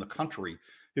governor in the country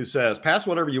who says, pass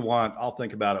whatever you want, I'll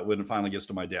think about it when it finally gets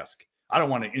to my desk. I don't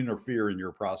want to interfere in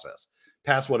your process.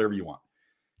 Pass whatever you want.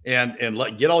 And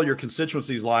get all your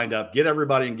constituencies lined up, get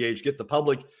everybody engaged, get the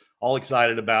public all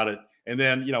excited about it. And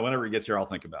then, whenever it gets here, I'll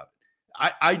think about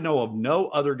it. I know of no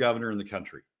other governor in the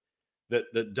country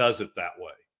that does it that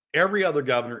way. Every other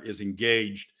governor is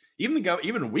engaged.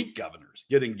 Even weak governors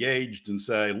get engaged and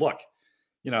say, look,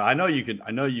 I know you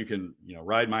can,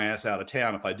 ride my ass out of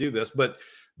town if I do this, but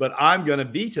I'm going to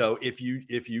veto if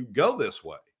you go this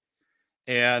way.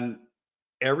 And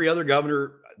every other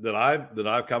governor that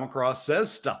I've come across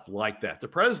says stuff like that. The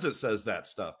president says that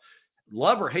stuff.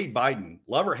 Love or hate Biden,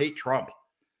 love or hate Trump. I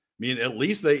mean, at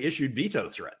least they issued veto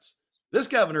threats. This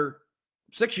governor,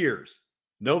 6 years,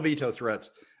 no veto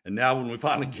threats. And now when we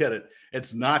finally get it,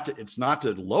 it's not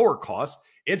to lower costs,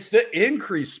 it's to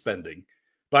increase spending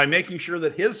by making sure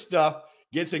that his stuff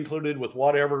gets included with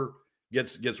whatever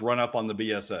gets run up on the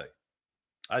BSA.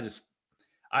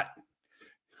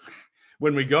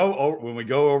 When we go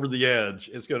over the edge,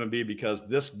 it's going to be because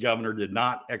this governor did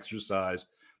not exercise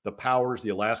the powers the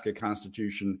Alaska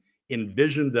Constitution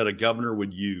envisioned that a governor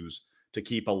would use to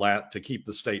keep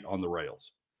the state on the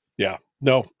rails. Yeah,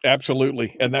 no,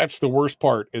 absolutely. And that's the worst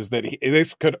part, is that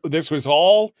this was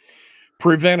all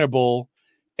preventable,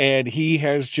 and he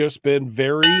has just been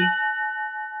very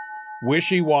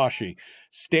wishy-washy.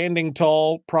 Standing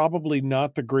tall, probably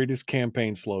not the greatest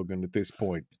campaign slogan at this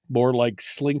point. More like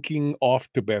slinking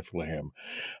off to Bethlehem,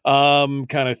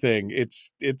 kind of thing. It's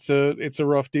a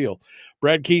rough deal.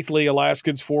 Brad Keithley,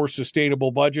 Alaskans for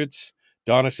Sustainable Budgets.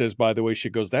 Donna says, by the way, she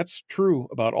goes, that's true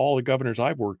about all the governors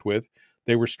I've worked with.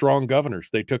 They were strong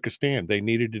governors. They took a stand. They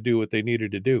needed to do what they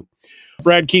needed to do.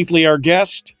 Brad Keithley, our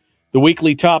guest. The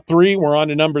weekly top three. We're on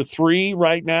to number 3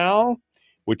 right now,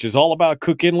 which is all about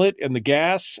Cook Inlet and the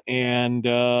gas. And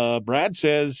Brad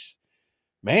says,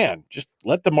 man, just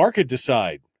let the market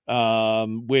decide,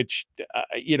 which,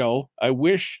 I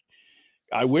wish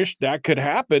that could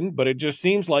happen, but it just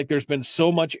seems like there's been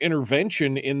so much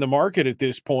intervention in the market at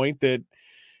this point that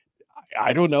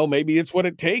I don't know. Maybe it's what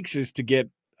it takes is to get,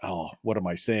 what am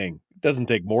I saying? It doesn't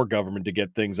take more government to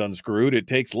get things unscrewed. It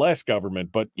takes less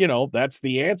government, but that's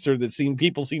the answer that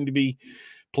people seem to be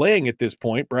playing at this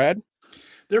point, Brad.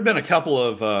 There have been a couple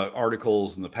of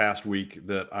articles in the past week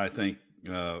that I think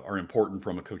are important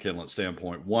from a Cook Inlet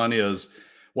standpoint. One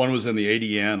was in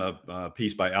the ADN, a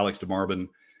piece by Alex DeMarbin,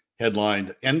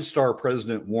 headlined, NSTAR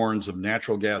President Warns of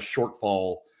Natural Gas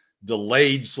Shortfall,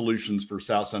 Delayed Solutions for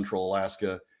South Central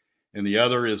Alaska. And the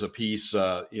other is a piece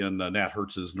in Nat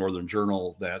Hertz's Northern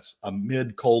Journal that's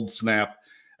Amid Cold Snap,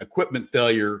 Equipment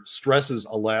Failure Stresses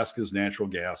Alaska's Natural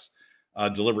Gas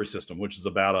Delivery System, which is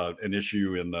about an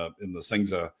issue in the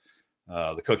Singza,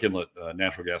 the Cook Inlet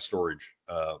natural gas storage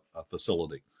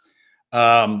facility.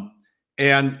 And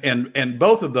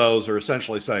both of those are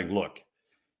essentially saying, look,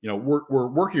 we're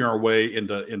working our way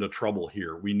into trouble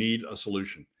here. We need a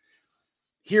solution.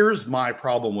 Here's my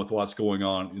problem with what's going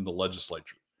on in the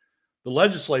legislature. The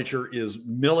legislature is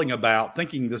milling about,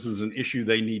 thinking this is an issue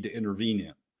they need to intervene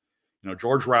in.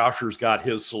 George Rauscher's got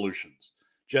his solutions.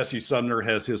 Jesse Sumner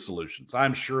has his solutions.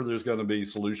 I'm sure there's going to be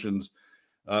solutions.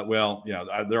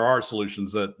 There are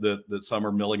solutions that some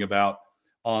are milling about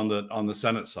on the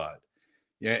Senate side.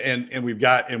 Yeah, and then we've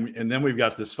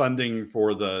got this funding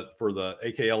for the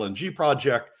AKLNG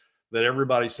project that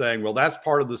everybody's saying, well, that's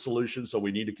part of the solution, so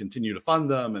we need to continue to fund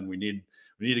them, and we need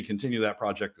to continue that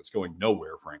project that's going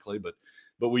nowhere, frankly.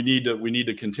 But we need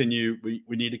to continue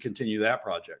that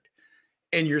project.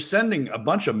 And you're sending a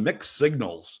bunch of mixed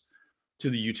signals to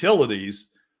the utilities,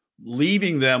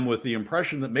 leaving them with the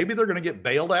impression that maybe they're going to get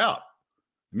bailed out.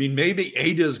 I mean, maybe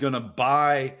Ada is going to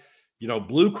buy,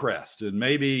 Bluecrest, and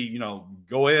maybe,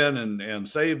 go in and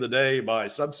save the day by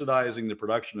subsidizing the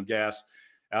production of gas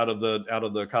out of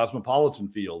the Cosmopolitan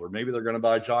field, or maybe they're going to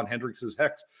buy John Hendricks's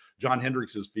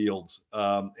fields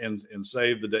and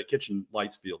save the day, Kitchen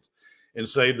Lights fields, and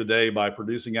save the day by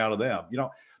producing out of them.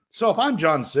 So if I'm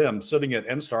John Sims sitting at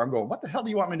NSTAR, I'm going, what the hell do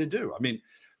you want me to do? I mean,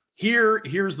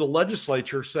 here's the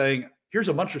legislature saying, here's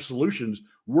a bunch of solutions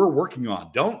we're working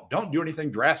on. Don't do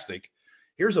anything drastic.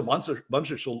 Here's a bunch of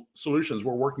solutions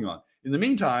we're working on. In the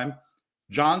meantime,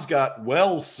 John's got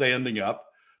wells sanding up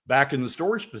back in the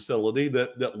storage facility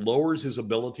that lowers his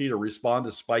ability to respond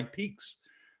to spike peaks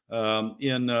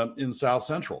in South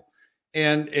Central.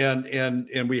 And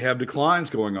we have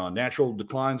declines going on, natural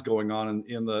declines going on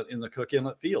in the Cook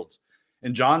Inlet fields.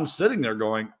 And John's sitting there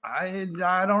going, I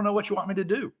don't know what you want me to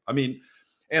do. I mean,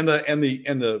 and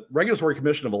the Regulatory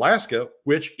Commission of Alaska,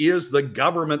 which is the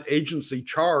government agency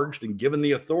charged and given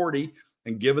the authority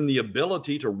and given the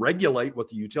ability to regulate what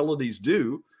the utilities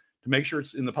do to make sure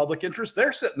it's in the public interest,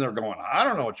 they're sitting there going, I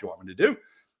don't know what you want me to do.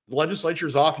 The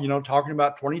legislature's off, talking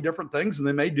about 20 different things, and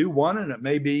they may do one, and it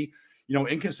may be,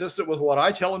 inconsistent with what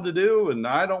I tell them to do. And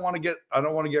I don't want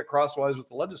to get crosswise with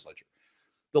the legislature.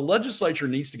 The legislature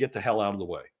needs to get the hell out of the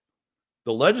way.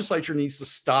 The legislature needs to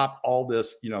stop all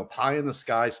this, pie in the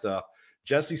sky stuff.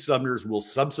 Jesse Sumner's will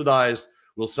subsidize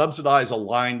a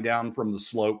line down from the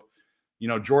slope.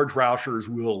 George Rauscher's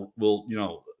will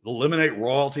eliminate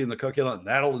royalty in the Cook Inlet, and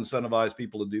that'll incentivize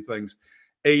people to do things.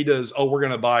 Ada's, we're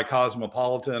going to buy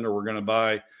Cosmopolitan, or we're going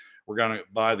to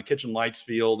buy the Kitchen Lights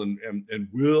field, and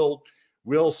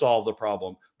we'll solve the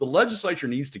problem. The legislature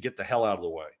needs to get the hell out of the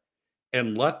way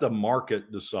and let the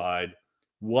market decide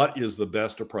what is the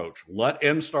best approach. Let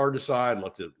NSTAR decide,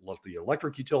 let the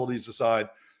electric utilities decide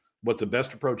what the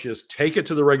best approach is. Take it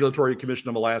to the Regulatory Commission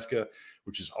of Alaska,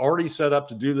 which is already set up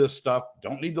to do this stuff.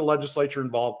 Don't need the legislature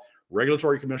involved.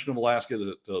 Regulatory Commission of Alaska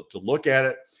to look at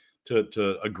it,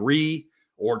 to agree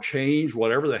or change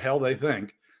whatever the hell they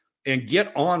think, and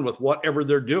get on with whatever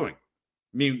they're doing.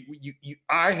 I mean,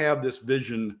 I have this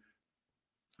vision,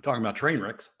 talking about train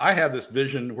wrecks, I have this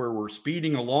vision where we're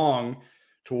speeding along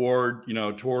toward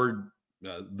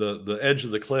the edge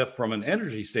of the cliff from an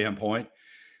energy standpoint.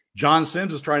 John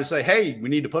Sims is trying to say, hey, we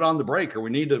need to put on the brake, or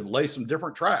we need to lay some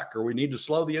different track, or we need to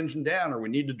slow the engine down, or we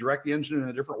need to direct the engine in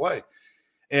a different way.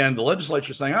 And the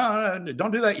legislature is saying,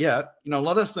 don't do that yet.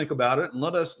 Let us think about it, and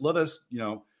let us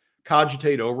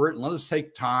cogitate over it, and let us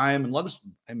take time,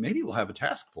 and maybe we'll have a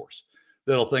task force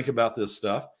that'll think about this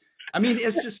stuff. I mean,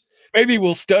 it's just, maybe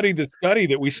we'll study the study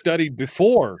that we studied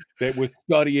before, that was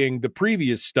studying the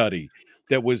previous study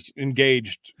that was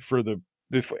engaged for the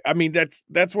before. I mean,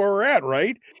 that's where we're at,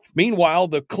 right? Meanwhile,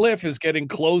 the cliff is getting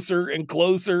closer and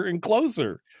closer and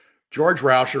closer. George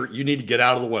Rauscher, you need to get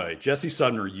out of the way. Jesse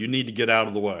Sumner, you need to get out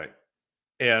of the way,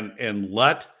 and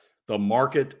let the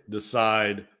market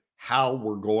decide how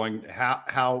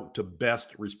to best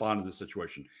respond to this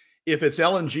situation. If it's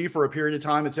LNG for a period of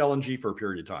time, it's LNG for a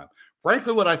period of time.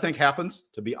 Frankly, what I think happens,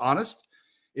 to be honest,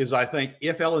 is I think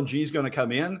if LNG is going to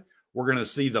come in, we're going to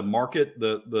see the market,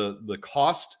 the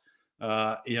cost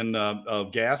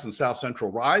of gas in South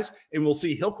Central rise, and we'll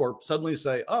see Hillcorp suddenly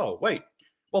say, oh, wait,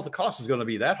 well, if the cost is going to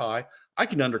be that high, I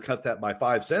can undercut that by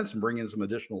 5 cents and bring in some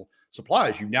additional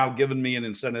supplies. You've now given me an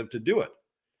incentive to do it.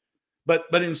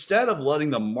 But instead of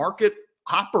letting the market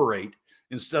operate,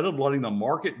 instead of letting the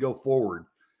market go forward,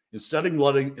 instead of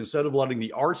letting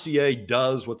the RCA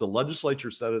does what the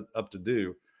legislature set it up to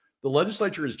do, the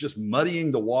legislature is just muddying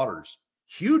the waters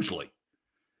hugely.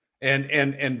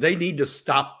 And they need to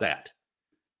stop that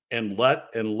and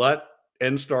let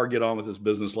NSTAR get on with its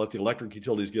business, let the electric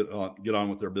utilities get on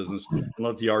with their business, and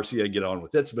let the RCA get on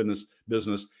with its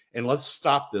business, and let's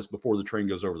stop this before the train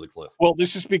goes over the cliff. Well,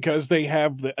 this is because they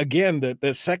have,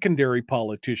 the secondary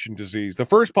politician disease. The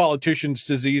first politician's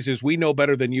disease is we know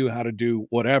better than you how to do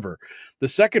whatever. The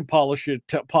second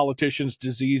politician's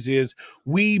disease is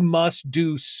we must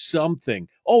do something.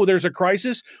 Oh, there's a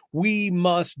crisis? We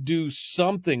must do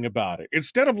something about it.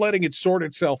 Instead of letting it sort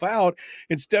itself out,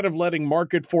 instead of letting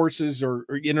market forces or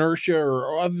inertia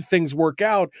or other things work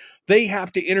out, they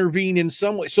have to intervene in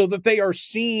some way so that they are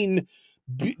seen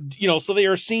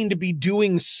to be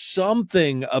doing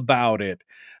something about it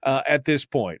at this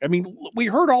point. I mean, we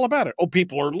heard all about it. Oh,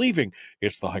 people are leaving.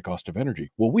 It's the high cost of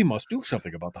energy. Well, we must do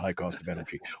something about the high cost of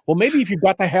energy. Well, maybe if you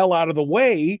got the hell out of the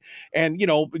way and,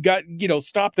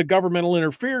 stop the governmental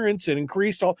interference and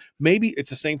increased maybe it's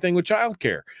the same thing with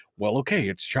childcare. Well, okay,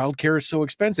 childcare is so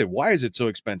expensive. Why is it so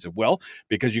expensive? Well,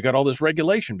 because you got all this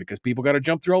regulation, because people got to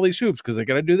jump through all these hoops, because they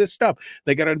got to do this stuff.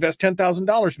 They got to invest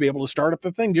 $10,000 to be able to start up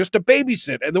the thing just to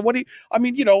babysit. And then what do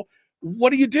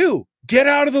you do? Get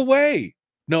out of the way.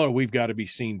 No, we've got to be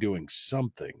seen doing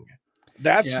something.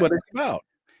 That's what it's about.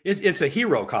 It's a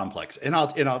hero complex. And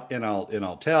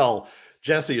I'll tell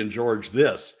Jesse and George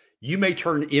this. You may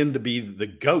turn in to be the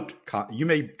goat. You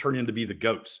may turn in to be the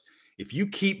goats. If you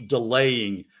keep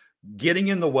delaying, getting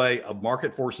in the way of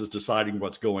market forces deciding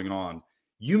what's going on,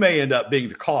 you may end up being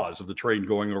the cause of the train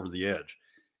going over the edge.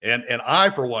 And I,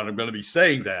 for one, am going to be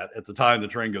saying that at the time the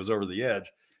train goes over the edge,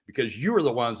 because you were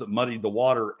the ones that muddied the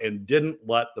water and didn't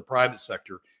let the private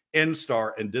sector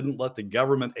install and didn't let the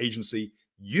government agency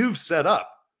you've set up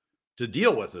to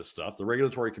deal with this stuff, the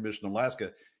Regulatory Commission of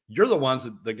Alaska. You're the ones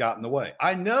that got in the way.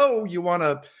 I know you want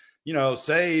to,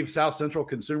 save South Central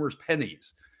consumers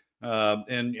pennies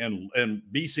and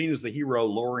be seen as the hero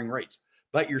lowering rates,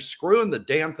 but you're screwing the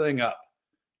damn thing up.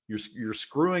 You're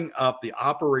screwing up the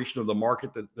operation of the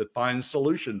market that finds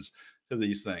solutions to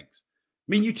these things.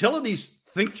 I mean, utilities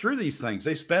think through these things.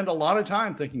 They spend a lot of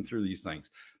time thinking through these things.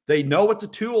 They know what the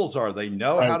tools are. They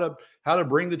know how to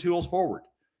bring the tools forward.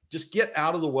 Just get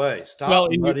out of the way.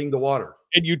 Stop muddying the water.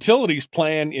 And utilities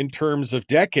plan in terms of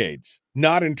decades,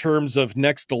 not in terms of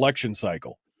next election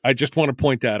cycle. I just want to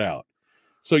point that out.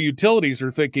 So utilities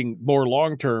are thinking more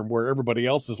long-term, where everybody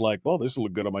else is like, well, this will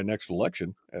look good on my next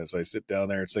election. As I sit down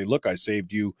there and say, look, I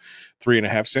saved you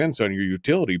 3.5 cents on your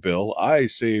utility bill. I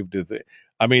saved it.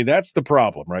 I mean, that's the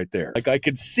problem right there. Like, I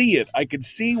could see it. I could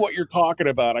see what you're talking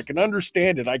about. I can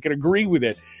understand it. I can agree with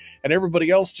it. And everybody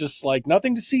else just like,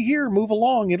 nothing to see here. Move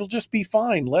along. It'll just be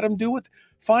fine. Let them do it.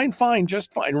 Fine,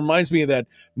 just fine. Reminds me of that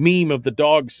meme of the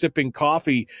dog sipping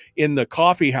coffee in the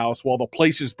coffee house while the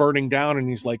place is burning down. And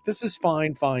he's like, this is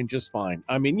fine, just fine.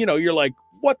 I mean, you're like,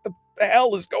 what the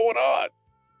hell is going on?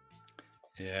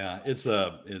 Yeah, it's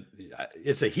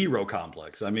a hero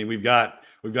complex. I mean, we've got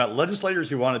legislators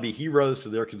who want to be heroes to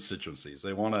their constituencies.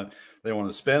 They want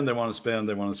to spend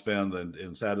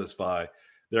and satisfy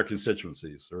their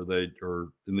constituencies, or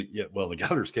in the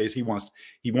governor's case, he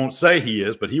won't say he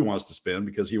is, but he wants to spend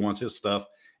because he wants his stuff,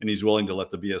 and he's willing to let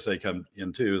the BSA come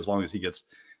in too, as long as he gets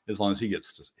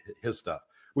his stuff.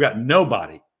 We got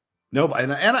nobody,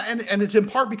 and it's in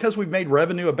part because we've made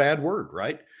revenue a bad word,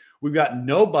 right? We've got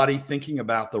nobody thinking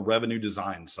about the revenue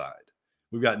design side.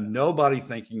 We've got nobody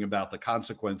thinking about the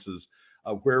consequences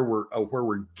of where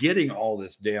we're getting all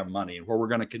this damn money and where we're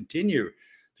going to continue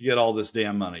to get all this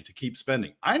damn money to keep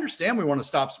spending. I understand we want to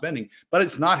stop spending, but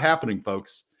it's not happening,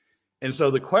 folks. And so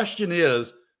the question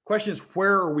is,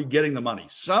 where are we getting the money?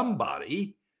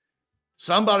 Somebody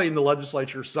in the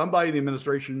legislature, somebody in the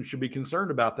administration should be concerned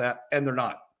about that, and they're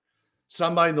not.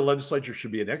 Somebody in the legislature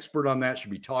should be an expert on that, should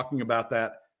be talking about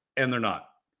that, and they're not.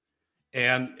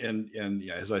 And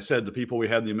yeah, as I said, the people we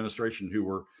had in the administration who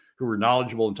were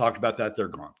knowledgeable and talked about that, they're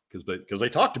gone because they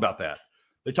talked about that.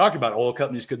 They talked about oil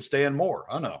companies could stand more.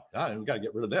 Oh no, we got to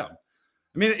get rid of them.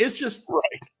 I mean, it's just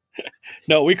right.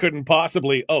 No, we couldn't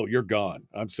possibly. Oh, you're gone.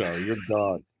 I'm sorry, you're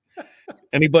gone.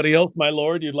 Anybody else, my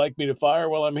lord, you'd like me to fire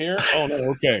while I'm here? Oh no,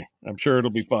 okay. I'm sure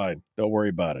it'll be fine. Don't worry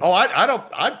about it. Oh,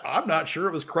 I'm not sure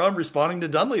it was Crum responding to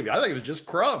Dunleavy. I think it was just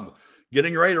Crum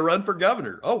getting ready to run for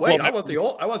governor. Oh wait, well, I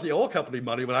want the oil company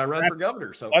money when I run for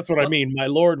governor. So that's what I mean. My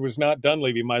lord was not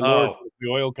Dunleavy. My lord was the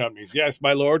oil companies. Yes,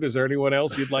 my lord. Is there anyone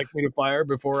else you'd like me to fire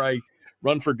before I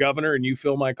run for governor and you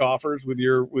fill my coffers with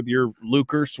your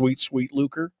lucre, sweet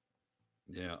lucre?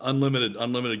 Yeah,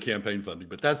 unlimited campaign funding.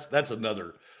 But that's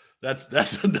another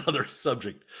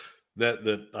subject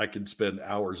that I could spend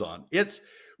hours on.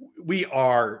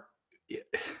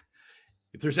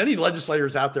 If there's any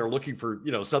legislators out there looking for,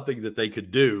 something that they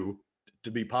could do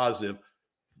to be positive,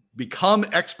 become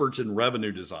experts in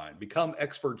revenue design, become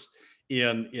experts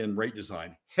in rate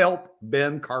design, help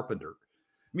Ben Carpenter.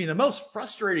 I mean, the most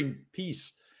frustrating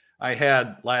piece I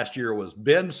had last year was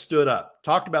Ben stood up,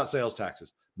 talked about sales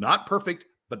taxes, not perfect,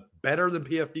 but better than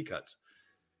PFD cuts.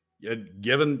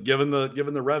 Given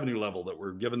the revenue level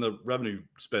given the revenue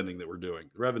spending that we're doing,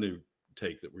 the revenue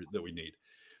take that we need,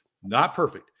 not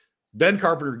perfect. Ben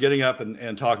Carpenter getting up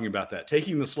and talking about that,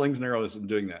 taking the slings and arrows and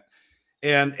doing that.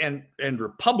 And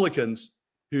Republicans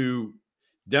who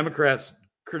Democrats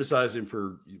criticized him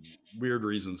for weird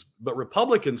reasons, but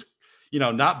Republicans,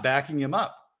 not backing him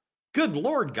up. Good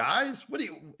Lord, guys.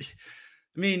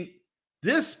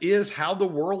 This is how the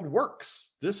world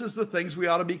works. This is the things we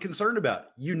ought to be concerned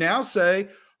about. You now say,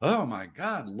 oh my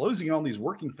God, losing all these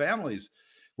working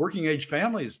age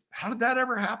families. How did that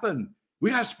ever happen?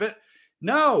 We have spent.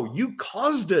 No, you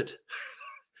caused it.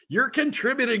 You're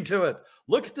contributing to it.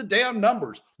 Look at the damn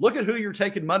numbers. Look at who you're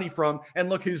taking money from and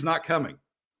look who's not coming.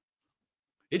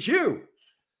 It's you.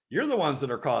 You're the ones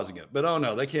that are causing it. But oh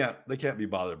no, they can't be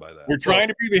bothered by that. We're trying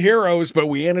to be the heroes, but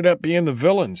we ended up being the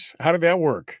villains. How did that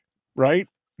work? Right?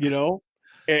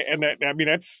 And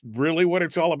that's really what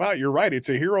it's all about. You're right. It's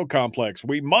a hero complex.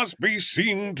 We must be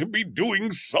seen to be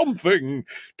doing something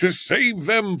to save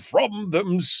them from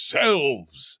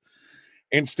themselves,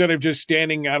 instead of just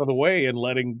standing out of the way and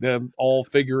letting them all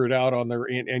figure it out on their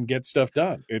end and get stuff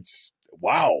done. It's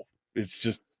wow. It's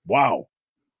just wow.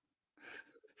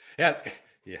 Yeah.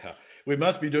 We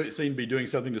must be doing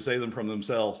something to save them from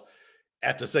themselves.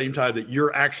 at the same time that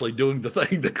you're actually doing the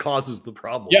thing that causes the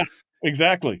problem. Yeah,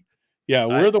 exactly. Yeah,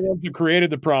 we're the ones who created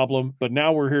the problem, but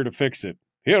now we're here to fix it.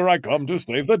 Here I come to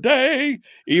save the day,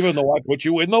 even though I put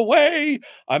you in the way.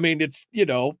 I mean, it's,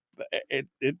 yeah.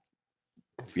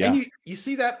 And you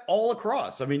see that all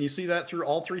across. I mean, you see that through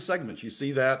all three segments. You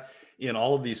see that in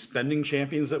all of these spending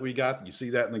champions that we got. You see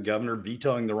that in the governor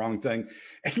vetoing the wrong thing.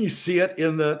 And you see it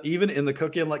even in the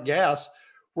Cook Inlet gas,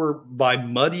 where by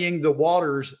muddying the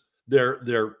waters,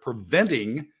 they're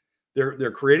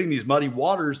creating these muddy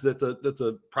waters that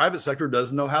the private sector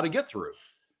doesn't know how to get through.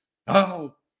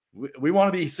 Oh, we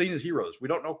want to be seen as heroes. We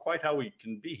don't know quite how we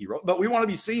can be heroes, but we want to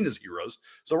be seen as heroes.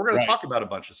 So we're going to talk about a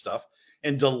bunch of stuff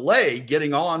and delay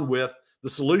getting on with the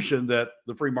solution that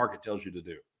the free market tells you to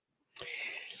do.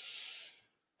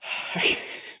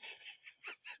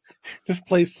 This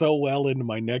plays so well into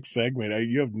my next segment.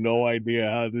 You have no idea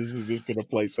how this is just going to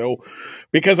play. So,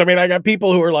 because I mean, I got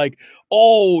people who are like,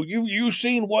 "Oh, you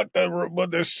seen what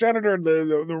the senator,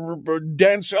 the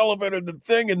Dan Sullivan, and the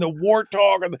thing, and the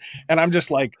warthog," and I'm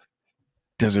just like,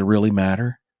 does it really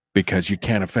matter? Because you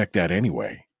can't affect that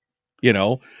anyway.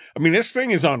 I mean, this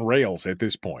thing is on rails at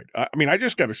this point. I mean, I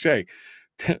just got to say,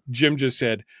 Jim just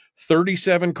said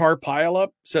 37 car pileup,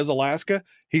 says Alaska.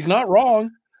 He's not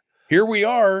wrong. Here we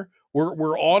are.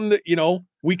 We're on the,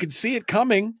 we could see it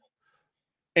coming,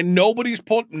 and nobody's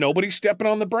stepping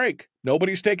on the brake.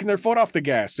 Nobody's taking their foot off the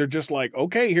gas. They're just like,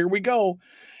 okay, here we go.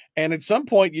 And at some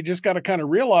point, you just got to kind of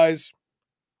realize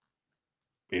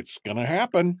it's going to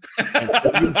happen.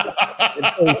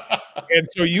 And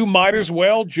so you might as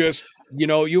well just,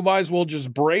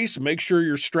 brace, make sure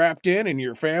you're strapped in and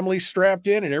your family's strapped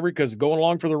in and because going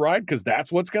along for the ride, because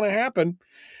that's what's going to happen.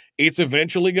 It's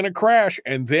eventually going to crash.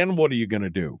 And then what are you going to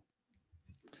do?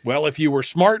 Well, if you were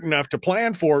smart enough to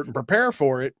plan for it and prepare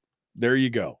for it, there you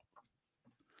go.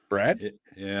 Brad?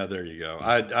 Yeah, there you go.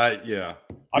 Yeah.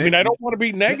 I mean, I don't want to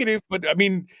be negative, but I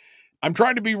mean, I'm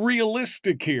trying to be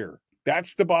realistic here.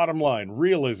 That's the bottom line,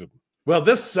 realism. Well,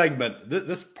 this segment,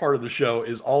 this part of the show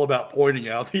is all about pointing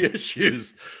out the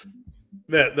issues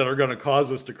that are going to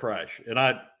cause us to crash. And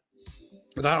I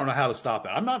don't know how to stop it.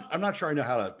 I'm not sure I know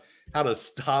how to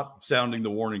stop sounding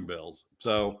the warning bells.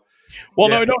 So, well,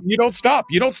 no, you don't stop.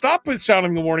 You don't stop with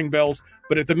sounding the warning bells.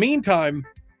 But at the meantime,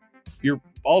 you're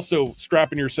also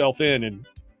strapping yourself in and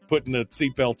putting the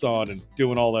seatbelts on and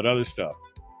doing all that other stuff,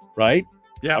 right?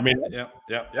 Yeah, I mean, yeah.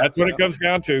 That's what it comes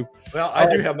down to. Well, I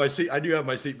do have my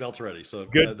seatbelts ready. So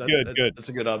good. That's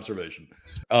a good observation.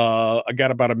 I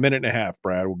got about a minute and a half,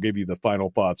 Brad. We'll give you the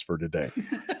final thoughts for today.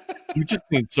 You just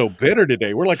seem so bitter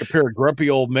today. We're like a pair of grumpy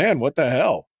old men. What the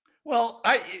hell? Well,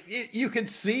 you can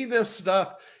see this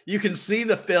stuff. You can see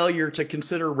the failure to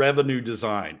consider revenue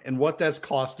design and what that's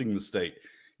costing the state.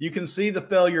 You can see the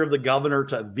failure of the governor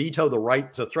to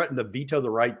threaten to veto the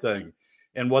right thing,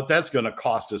 and what that's going to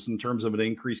cost us in terms of an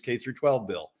increased K-12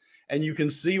 bill. And you can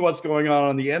see what's going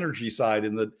on the energy side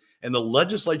and the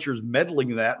legislature's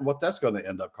meddling that and what that's going to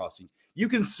end up costing. You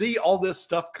can see all this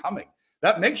stuff coming.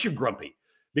 That makes you grumpy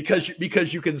because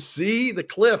you can see the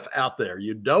cliff out there.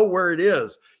 You know where it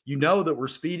is. You know that we're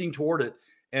speeding toward it.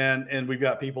 And we've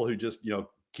got people who just,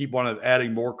 keep on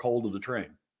adding more coal to the train.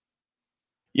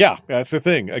 Yeah, that's the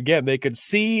thing. Again, they could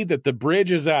see that the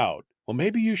bridge is out. Well,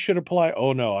 maybe you should apply.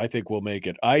 Oh, no, I think we'll make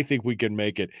it. I think we can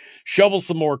make it. Shovel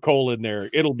some more coal in there.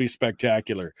 It'll be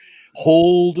spectacular.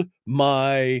 Hold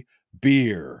my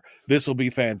beer. This will be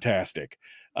fantastic.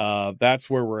 That's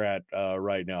where we're at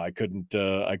right now. I couldn't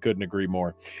agree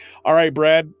more. All right,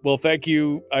 Brad. Well, thank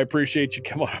you. I appreciate you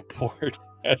coming on board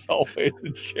as always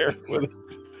and sharing with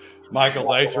us. Michael,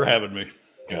 thanks for having me.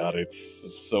 God,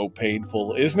 it's so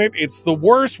painful, isn't it? It's the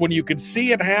worst when you can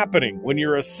see it happening, when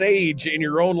you're a sage in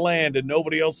your own land and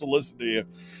nobody else will listen to you.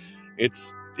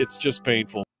 It's just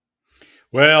painful.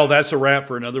 Well, that's a wrap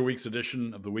for another week's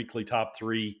edition of the Weekly Top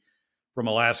 3 from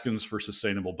Alaskans for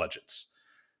Sustainable Budgets.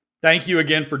 Thank you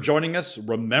again for joining us.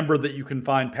 Remember that you can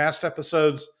find past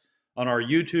episodes on our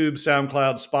YouTube,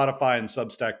 SoundCloud, Spotify, and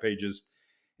Substack pages,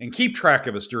 and keep track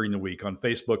of us during the week on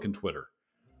Facebook and Twitter.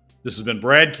 This has been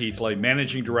Brad Keithley,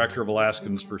 Managing Director of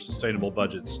Alaskans for Sustainable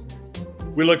Budgets.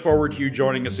 We look forward to you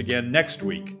joining us again next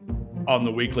week on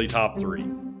the Weekly Top 3.